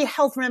remedy,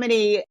 health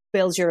remedy,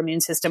 builds your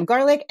immune system.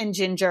 Garlic and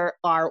ginger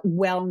are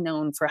well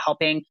known for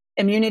helping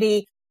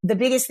immunity. The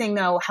biggest thing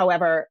though,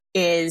 however,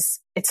 is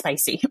it's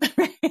spicy.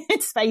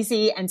 It's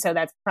spicy. And so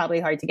that's probably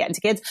hard to get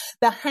into kids.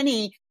 The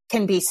honey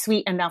can be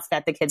sweet enough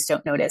that the kids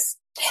don't notice.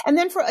 And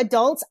then for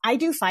adults, I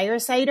do fire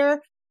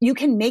cider. You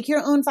can make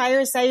your own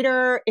fire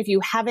cider. If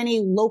you have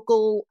any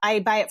local, I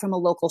buy it from a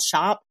local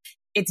shop.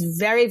 It's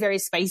very, very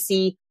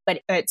spicy,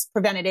 but it's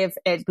preventative.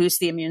 It boosts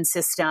the immune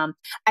system.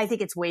 I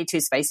think it's way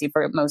too spicy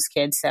for most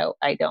kids. So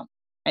I don't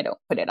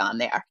put it on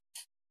there.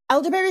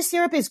 Elderberry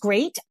syrup is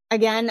great.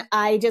 Again,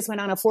 I just went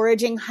on a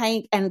foraging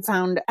hike and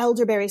found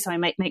elderberry, so I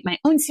might make my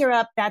own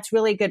syrup. That's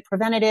really good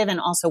preventative. And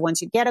also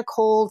once you get a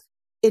cold,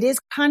 it is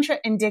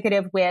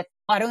contraindicative with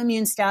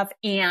autoimmune stuff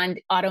and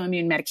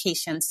autoimmune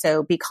medication.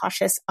 So be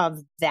cautious of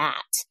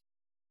that.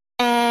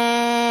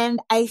 And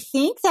I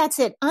think that's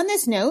it. On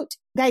this note,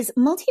 guys,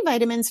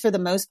 multivitamins for the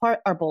most part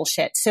are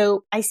bullshit.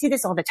 So I see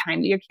this all the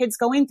time. Your kid's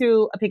going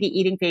through a picky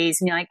eating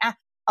phase and you're like,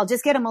 I'll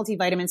just get a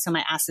multivitamin so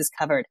my ass is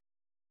covered.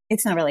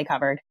 It's not really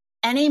covered.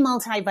 Any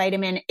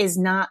multivitamin is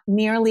not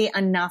nearly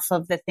enough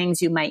of the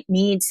things you might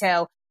need.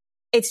 So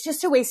it's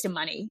just a waste of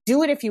money.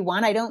 Do it if you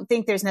want. I don't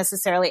think there's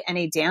necessarily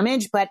any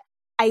damage, but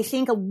I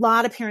think a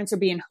lot of parents are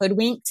being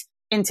hoodwinked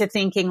into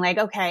thinking like,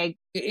 okay,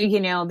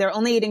 they're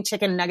only eating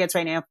chicken nuggets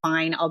right now.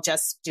 Fine. I'll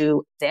just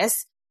do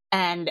this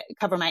and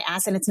cover my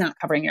ass. And it's not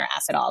covering your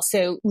ass at all.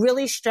 So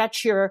really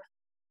stretch your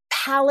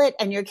palate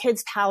and your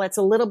kids' palates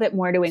a little bit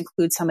more to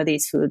include some of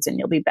these foods and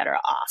you'll be better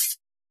off.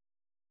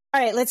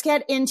 All right, let's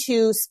get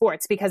into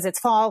sports because it's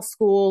fall,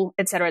 school,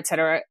 et cetera,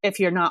 if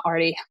you're not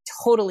already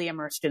totally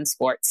immersed in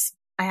sports.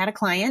 I had a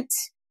client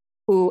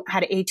who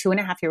had a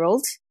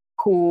 2.5-year-old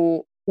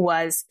who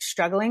was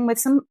struggling with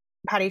some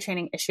potty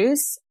training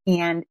issues.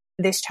 And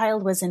this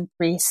child was in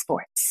 3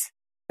 sports.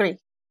 3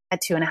 at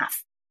 2.5.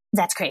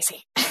 That's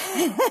crazy.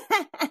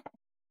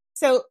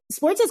 So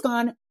sports has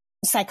gone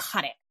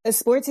psychotic.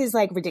 Sports is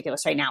like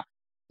ridiculous right now.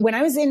 When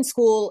I was in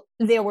school,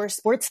 there were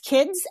sports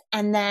kids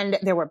and then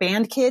there were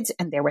band kids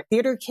and there were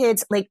theater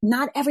kids. Like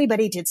not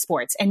everybody did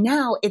sports. And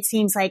now it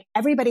seems like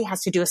everybody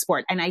has to do a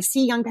sport. And I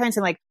see young parents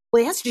and like,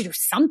 well, he has to do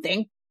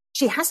something.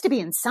 She has to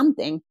be in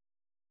something.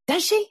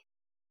 Does she?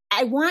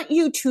 I want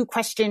you to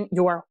question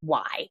your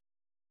why.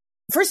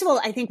 First of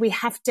all, I think we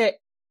have to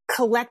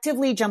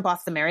collectively jump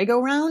off the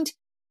merry-go-round.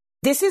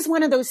 This is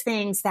one of those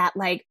things that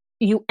like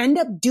you end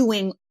up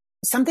doing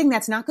something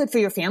that's not good for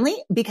your family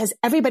because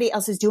everybody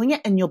else is doing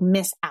it and you'll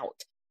miss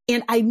out.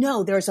 And I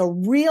know there's a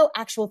real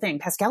actual thing.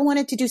 Pascal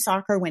wanted to do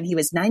soccer when he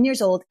was 9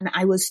 years old and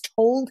I was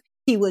told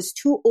he was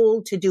too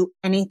old to do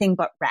anything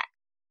but rec.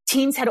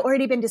 Teams had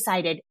already been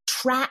decided.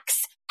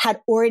 Tracks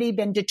had already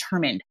been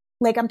determined.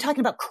 Like I'm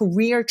talking about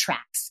career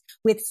tracks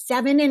with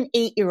 7 and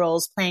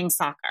 8-year-olds playing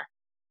soccer.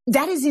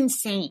 That is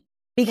insane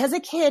because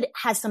a kid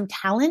has some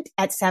talent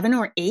at 7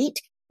 or 8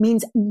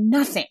 means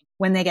nothing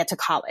when they get to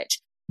college.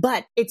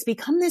 But it's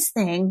become this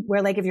thing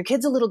where like if your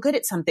kid's a little good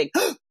at something,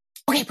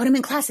 okay, put them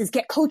in classes,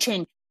 get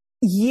coaching.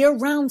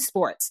 Year-round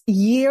sports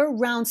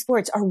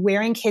are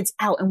wearing kids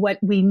out. And what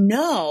we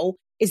know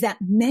is that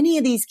many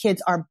of these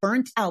kids are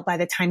burnt out by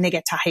the time they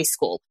get to high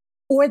school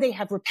or they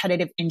have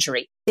repetitive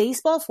injury.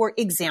 Baseball, for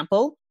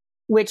example,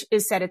 which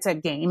is said it's a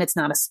game, it's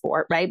not a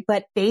sport, right?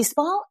 But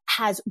baseball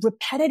has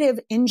repetitive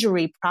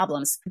injury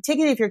problems,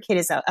 particularly if your kid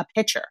is a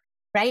pitcher,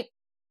 right?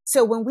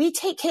 So when we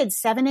take kids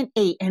 7 and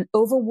 8 and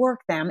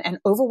overwork them and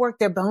overwork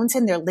their bones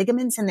and their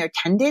ligaments and their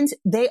tendons,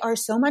 they are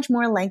so much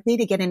more likely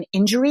to get an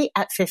injury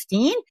at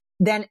 15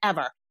 than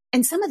ever.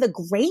 And some of the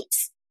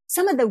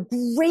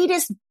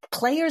greatest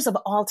players of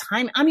all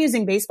time, I'm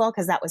using baseball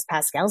because that was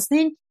Pascal's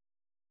thing.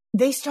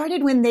 They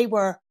started when they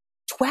were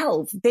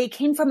 12. They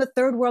came from a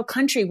third world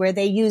country where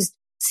they used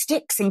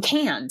sticks and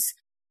cans.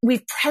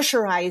 We've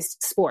pressurized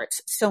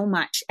sports so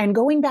much. And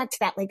going back to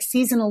that like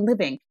seasonal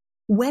living,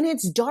 when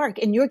it's dark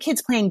and your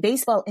kid's playing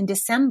baseball in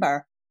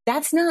December,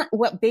 that's not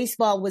what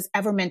baseball was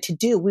ever meant to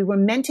do. We were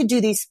meant to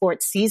do these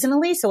sports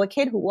seasonally. So a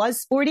kid who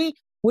was sporty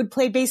would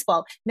play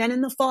baseball, then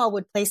in the fall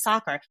would play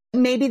soccer,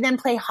 maybe then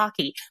play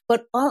hockey.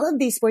 But all of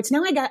these sports,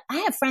 now I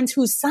have friends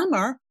whose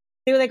summer,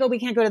 they were like, oh, we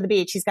can't go to the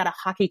beach. He's got a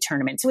hockey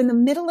tournament. So in the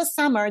middle of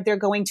summer, they're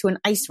going to an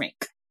ice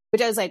rink,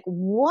 which I was like,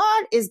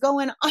 what is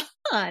going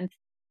on?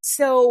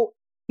 So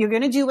you're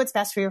going to do what's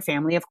best for your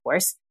family, of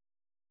course.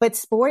 But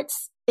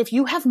sports, if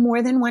you have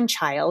more than one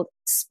child,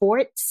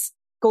 sports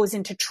goes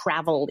into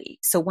travel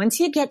leagues. So once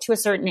you get to a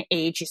certain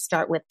age, you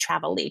start with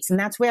travel leagues. And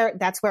that's where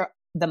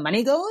the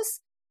money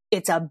goes.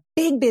 It's a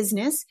big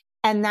business.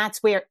 And that's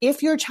where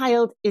if your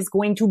child is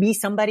going to be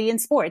somebody in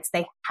sports,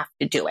 they have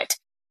to do it.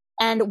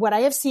 And what I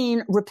have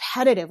seen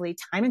repetitively,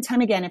 time and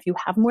time again, if you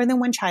have more than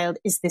one child,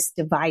 is this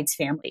divides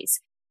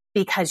families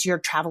because you're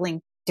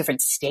traveling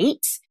different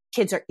states.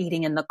 Kids are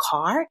eating in the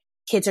car.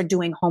 Kids are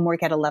doing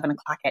homework at 11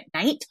 o'clock at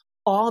night,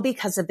 all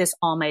because of this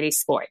almighty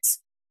sports.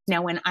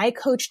 Now, when I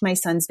coached my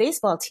son's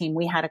baseball team,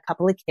 we had a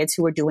couple of kids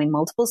who were doing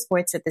multiple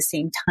sports at the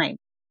same time.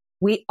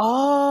 We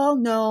all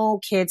know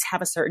kids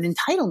have a certain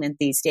entitlement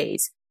these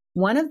days.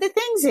 One of the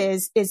things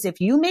is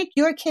if you make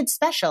your kid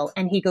special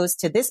and he goes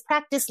to this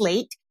practice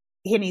late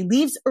and he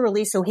leaves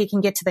early so he can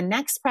get to the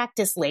next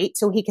practice late,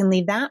 so he can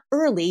leave that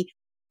early,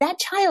 that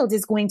child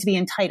is going to be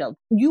entitled.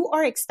 You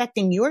are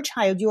expecting your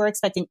child, you are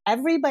expecting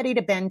everybody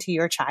to bend to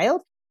your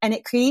child, and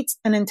it creates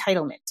an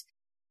entitlement.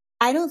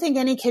 I don't think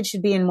any kid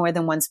should be in more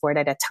than one sport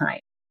at a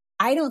time.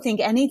 I don't think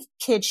any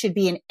kid should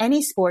be in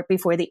any sport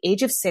before the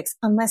age of 6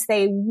 unless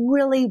they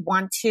really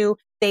want to.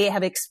 They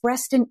have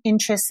expressed an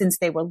interest since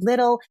they were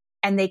little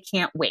and they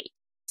can't wait.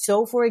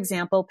 So, for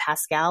example,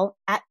 Pascal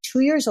at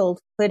 2 years old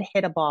could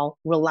hit a ball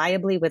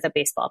reliably with a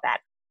baseball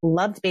bat,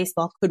 loved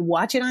baseball, could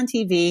watch it on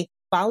TV,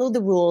 follow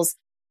the rules.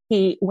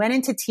 He went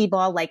into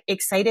T-ball, like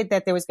excited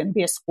that there was going to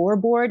be a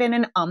scoreboard and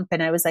an ump.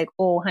 And I was like,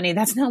 oh, honey,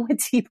 that's not what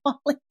T-ball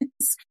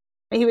is.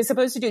 He was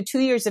supposed to do 2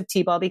 years of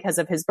T-ball because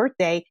of his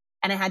birthday.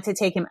 And I had to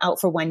take him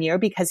out for 1 year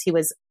because he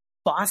was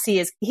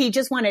bossy. He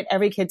just wanted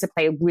every kid to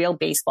play real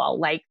baseball,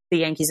 like the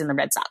Yankees and the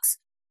Red Sox.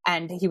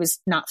 And he was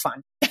not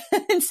fun.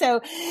 And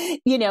so,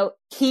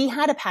 he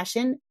had a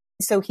passion.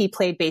 So he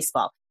played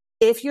baseball.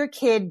 If your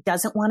kid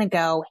doesn't want to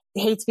go,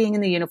 hates being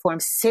in the uniform,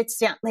 sits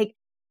down,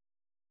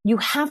 you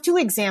have to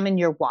examine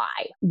your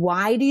why.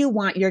 Why do you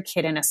want your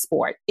kid in a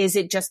sport? Is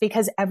it just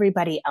because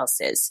everybody else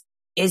is?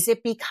 Is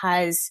it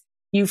because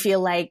you feel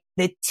like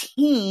the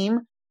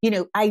team,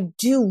 I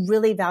do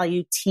really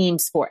value team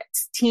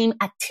sports, team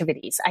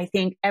activities. I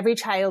think every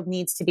child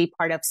needs to be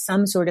part of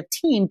some sort of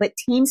team, but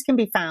teams can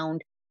be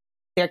found.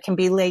 There can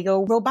be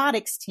Lego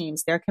robotics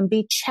teams. There can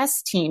be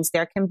chess teams.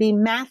 There can be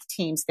math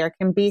teams. There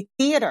can be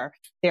theater.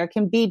 There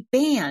can be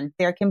band.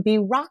 There can be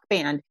rock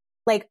band.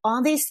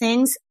 All these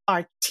things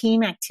are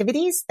team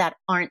activities that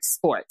aren't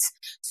sports.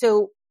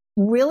 So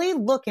really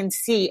look and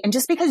see. And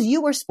just because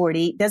you were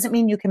sporty doesn't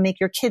mean you can make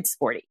your kids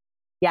sporty.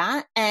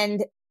 Yeah.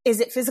 And is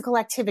it physical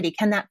activity?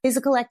 Can that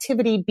physical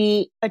activity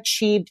be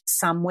achieved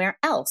somewhere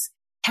else?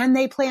 Can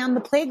they play on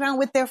the playground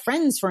with their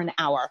friends for an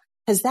hour?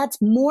 Because that's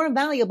more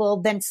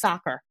valuable than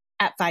soccer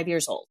at 5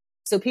 years old.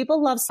 So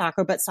people love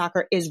soccer, but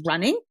soccer is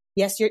running.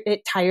 Yes,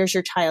 it tires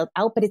your child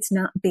out, but it's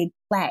not big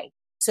play.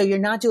 So you're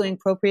not doing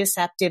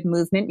proprioceptive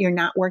movement. You're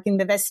not working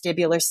the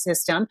vestibular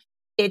system.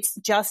 It's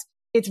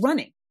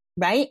running,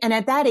 right? And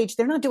at that age,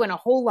 they're not doing a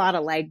whole lot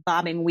of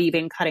bobbing,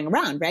 weaving, cutting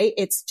around, right?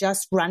 It's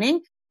just running,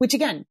 which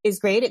again is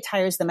great. It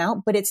tires them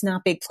out, but it's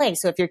not big play.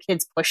 So if your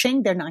kid's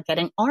pushing, they're not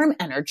getting arm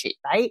energy,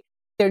 right?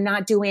 They're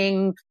not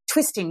doing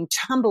twisting,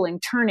 tumbling,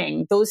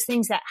 turning, those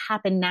things that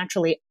happen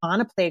naturally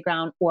on a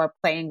playground or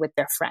playing with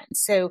their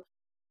friends. So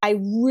I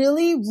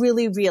really,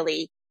 really,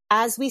 really,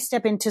 as we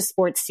step into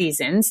sports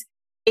seasons,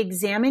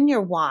 examine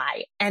your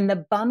why. And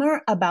the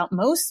bummer about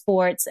most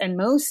sports and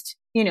most,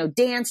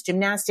 dance,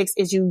 gymnastics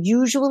is you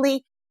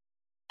usually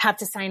have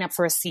to sign up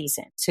for a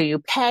season. So you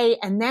pay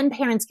and then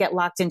parents get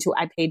locked into,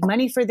 I paid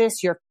money for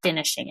this, you're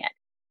finishing it.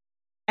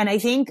 And I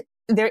think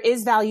there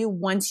is value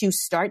once you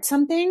start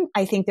something.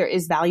 I think there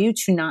is value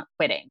to not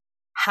quitting.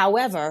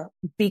 However,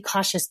 be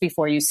cautious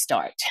before you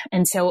start.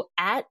 And so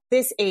at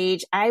this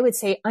age, I would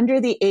say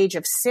under the age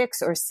of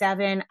 6 or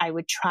 7, I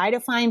would try to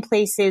find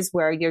places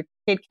where your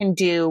kid can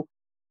do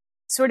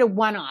sort of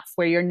one-off,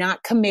 where you're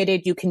not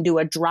committed. You can do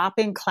a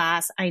drop-in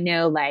class. I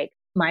know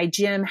my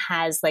gym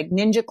has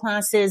ninja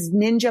classes,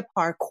 ninja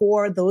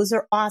parkour. Those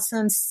are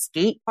awesome.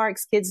 Skate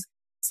parks,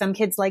 some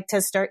kids like to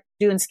start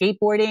doing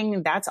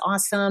skateboarding. That's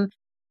awesome.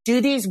 Do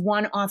these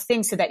one-off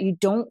things so that you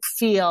don't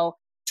feel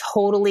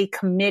totally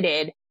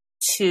committed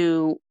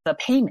to the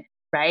payment,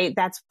 right?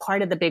 That's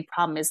part of the big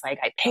problem is I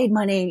paid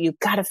money. You've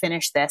got to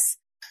finish this.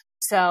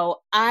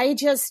 So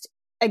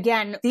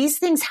again, these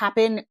things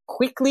happen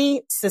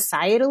quickly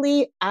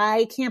societally.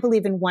 I can't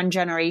believe in one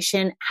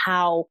generation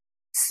how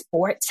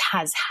sports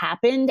has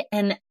happened.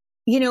 And,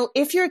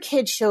 if your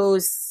kid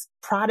shows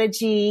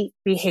prodigy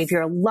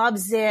behavior,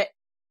 loves it,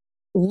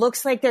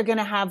 looks like they're going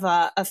to have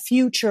a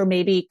future,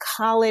 maybe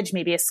college,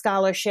 maybe a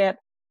scholarship,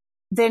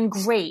 then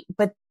great.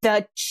 But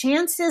the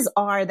chances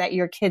are that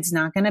your kid's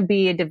not going to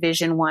be a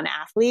Division I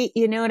athlete.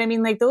 You know what I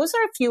mean? Those are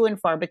few and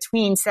far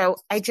between. So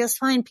I just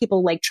find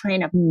people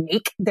trying to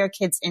make their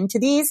kids into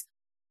these,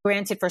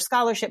 granted for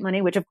scholarship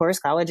money, which of course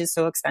college is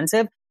so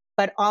expensive,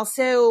 but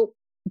also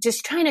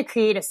just trying to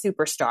create a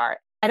superstar.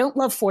 I don't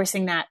love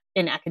forcing that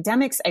in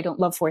academics. I don't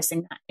love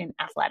forcing that in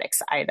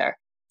athletics either.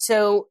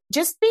 So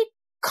just be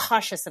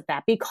cautious of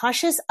that. Be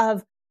cautious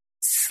of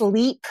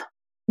sleep.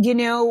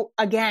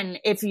 Again,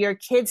 if your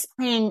kid's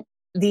playing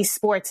these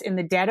sports in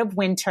the dead of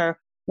winter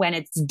when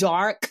it's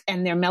dark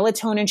and their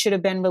melatonin should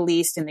have been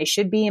released and they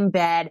should be in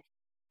bed,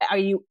 are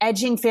you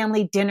edging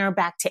family dinner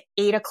back to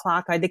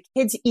 8:00? Are the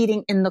kids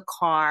eating in the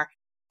car?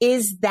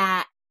 Is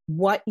that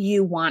what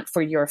you want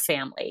for your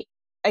family?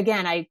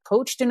 Again, I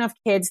coached enough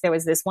kids. There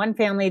was this one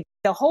family,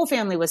 the whole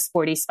family was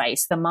sporty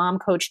spice. The mom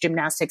coached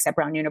gymnastics at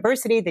Brown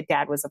University. The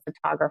dad was a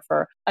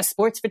photographer, a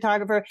sports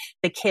photographer.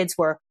 The kids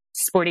were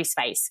sporty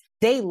spice.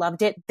 They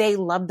loved it. They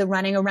loved the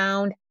running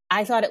around.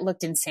 I thought it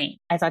looked insane.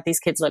 I thought these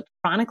kids looked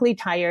chronically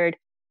tired.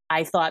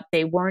 I thought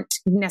they weren't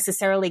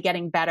necessarily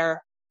getting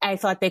better. I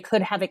thought they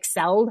could have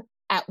excelled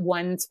at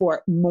one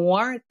sport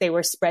more. They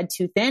were spread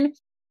too thin.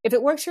 If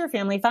it works for your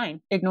family,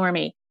 fine, ignore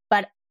me.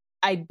 But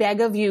I beg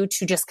of you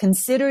to just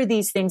consider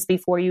these things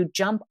before you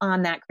jump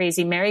on that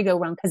crazy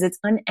merry-go-round because it's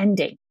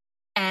unending.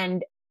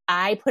 And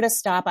I put a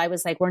stop. I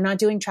was like, we're not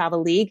doing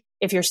travel league.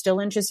 If you're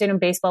still interested in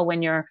baseball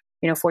when you're,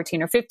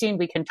 14 or 15,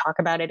 we can talk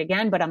about it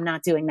again, but I'm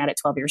not doing that at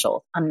 12 years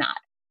old. I'm not.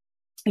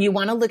 You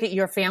want to look at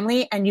your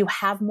family, and you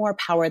have more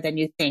power than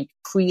you think.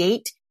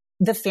 Create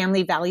the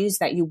family values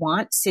that you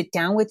want. Sit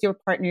down with your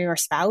partner, your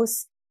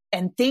spouse,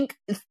 and think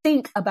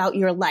about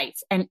your life.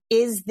 And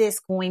is this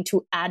going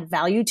to add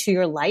value to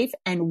your life?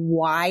 And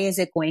why is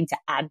it going to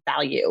add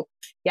value?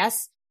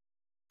 Yes.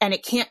 And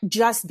it can't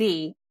just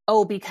be,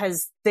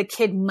 because the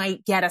kid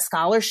might get a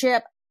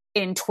scholarship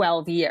in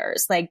 12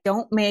 years. Like,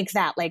 don't make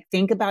that. Like,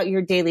 think about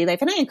your daily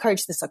life. And I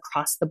encourage this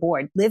across the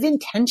board. Live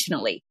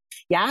intentionally.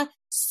 Yeah.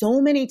 So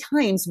many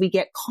times we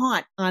get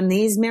caught on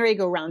these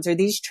merry-go-rounds or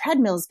these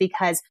treadmills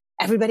because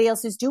everybody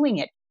else is doing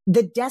it.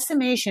 The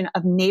decimation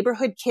of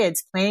neighborhood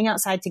kids playing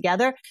outside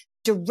together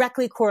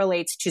directly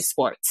correlates to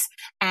sports.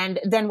 And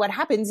then what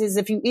happens is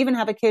if you even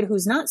have a kid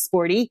who's not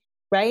sporty,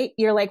 right?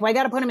 You're like, well, I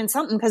got to put him in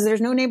something because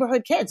there's no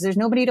neighborhood kids. There's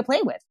nobody to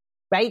play with.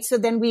 Right. So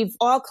then we've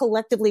all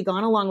collectively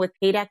gone along with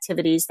paid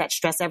activities that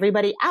stress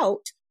everybody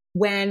out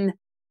when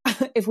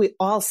if we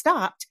all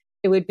stopped,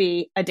 it would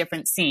be a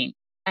different scene.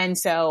 And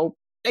so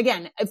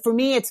again, for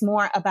me, it's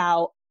more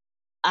about,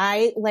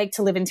 I like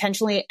to live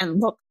intentionally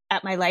and look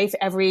at my life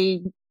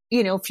every,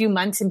 few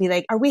months and be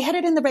like, are we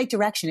headed in the right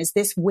direction? Is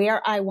this where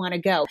I want to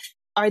go?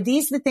 Are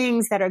these the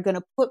things that are going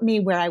to put me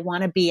where I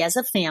want to be as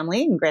a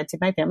family? And granted,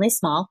 my family's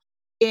small,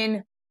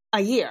 in a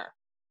year,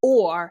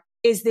 or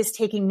is this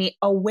taking me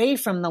away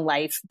from the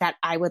life that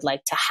I would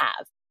like to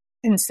have?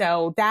 And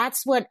so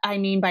that's what I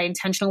mean by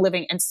intentional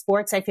living. And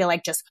sports, I feel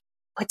like just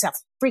puts a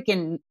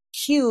freaking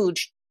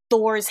huge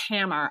Thor's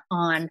hammer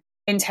on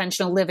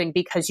intentional living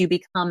because you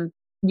become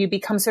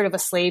sort of a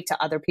slave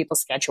to other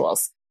people's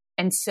schedules.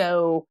 And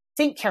so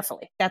think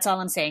carefully. That's all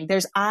I'm saying.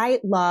 I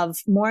love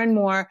more and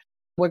more.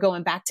 We're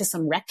going back to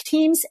some rec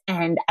teams,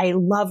 and I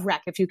love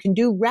rec. If you can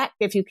do rec,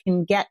 if you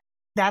can get,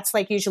 that's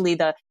like usually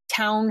the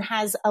town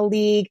has a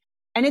league.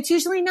 And it's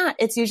usually not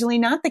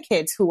the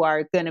kids who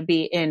are going to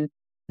be in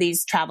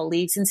these travel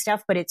leagues and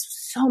stuff, but it's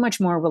so much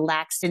more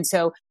relaxed. And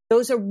so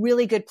those are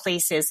really good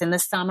places in the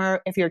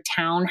summer. If your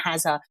town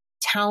has a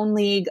town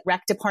league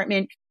rec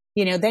department,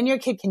 then your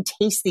kid can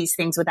taste these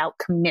things without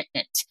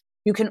commitment.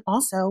 You can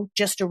also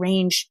just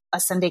arrange a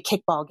Sunday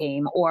kickball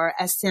game or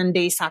a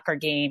Sunday soccer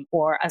game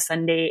or a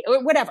Sunday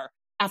or whatever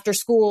after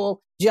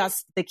school,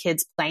 just the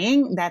kids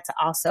playing. That's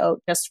also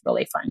just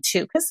really fun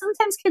too. Because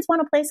sometimes kids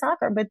want to play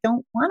soccer, but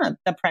don't want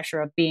the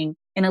pressure of being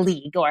in a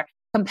league or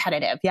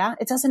competitive. Yeah.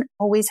 It doesn't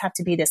always have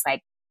to be this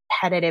like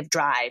competitive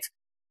drive.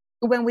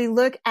 When we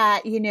look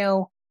at,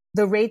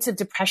 the rates of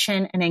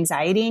depression and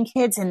anxiety in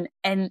kids,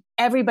 and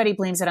everybody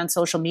blames it on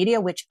social media,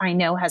 which I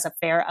know has a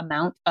fair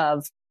amount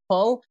of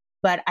pull.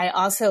 But I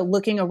also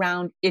looking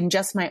around in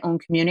just my own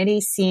community,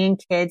 seeing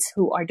kids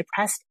who are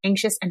depressed,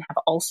 anxious, and have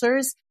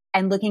ulcers,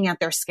 and looking at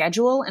their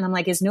schedule. And I'm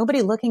like, is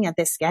nobody looking at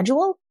this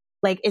schedule?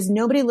 Like, is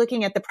nobody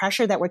looking at the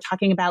pressure that we're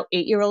talking about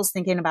 8-year-olds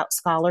thinking about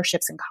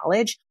scholarships in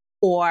college,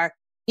 or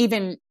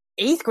even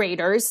 8th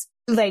graders,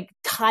 like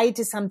tied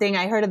to something?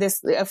 I heard of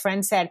this. A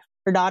friend said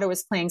her daughter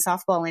was playing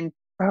softball and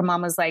her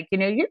mom was like, you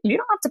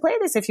don't have to play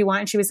this if you want.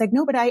 And she was like,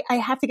 no, but I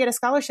have to get a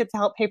scholarship to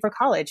help pay for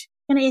college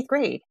in 8th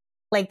grade.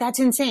 Like, that's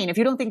insane. If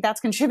you don't think that's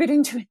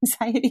contributing to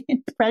anxiety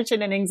and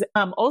depression and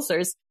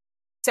ulcers.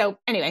 So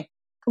anyway,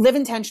 live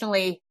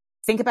intentionally.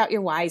 Think about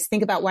your whys.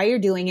 Think about why you're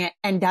doing it.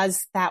 And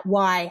does that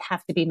why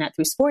have to be met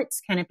through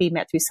sports? Can it be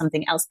met through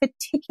something else?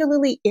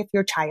 Particularly if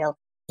your child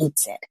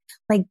hates it.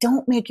 Like,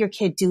 don't make your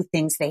kid do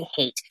things they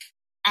hate.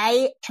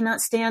 I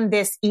cannot stand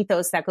this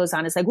ethos that goes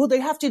on. It's like, well, they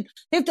have to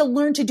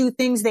learn to do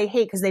things they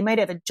hate because they might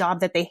have a job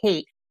that they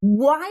hate.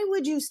 Why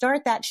would you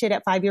start that shit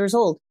at 5 years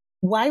old?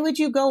 Why would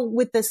you go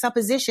with the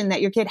supposition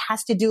that your kid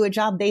has to do a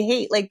job they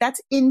hate? Like, that's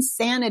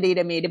insanity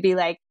to me, to be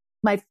like,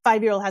 my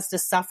 5-year-old has to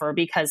suffer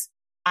because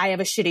I have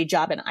a shitty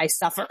job and I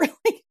suffer.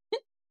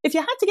 If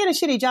you have to get a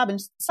shitty job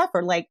and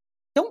suffer, like,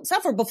 don't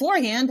suffer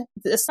beforehand.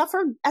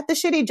 Suffer at the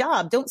shitty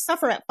job. Don't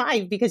suffer at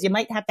 5 because you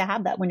might have to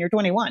have that when you're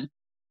 21.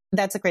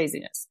 That's a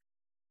craziness.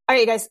 All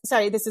right, guys.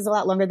 Sorry, this is a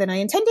lot longer than I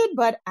intended,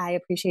 but I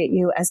appreciate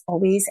you as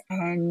always.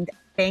 And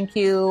thank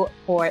you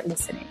for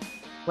listening.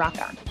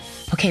 Rock on.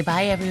 Okay,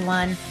 bye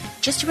everyone.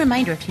 Just a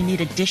reminder, if you need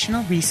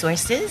additional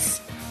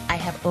resources, I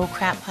have Oh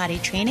Crap Potty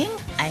Training.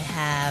 I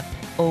have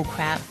Oh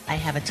Crap, I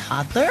Have a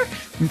Toddler.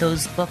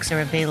 Those books are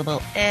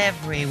available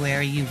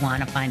everywhere you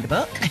want to find a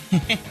book.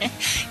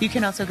 You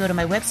can also go to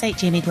my website,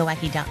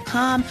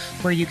 jamieglowacki.com,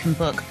 where you can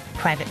book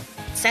private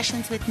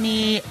sessions with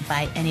me,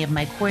 buy any of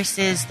my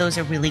courses. Those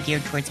are really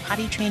geared towards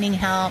potty training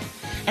help.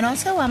 And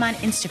also I'm on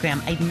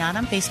Instagram. I'm not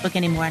on Facebook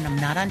anymore, and I'm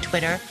not on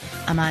Twitter.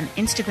 I'm on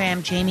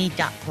Instagram,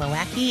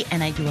 jamie.glowacki,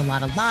 and I do a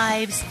lot of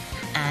lives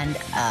and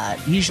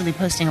usually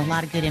posting a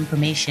lot of good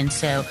information.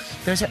 So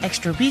those are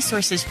extra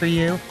resources for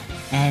you.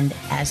 And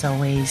as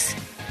always,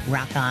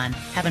 rock on.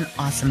 Have an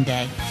awesome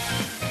day.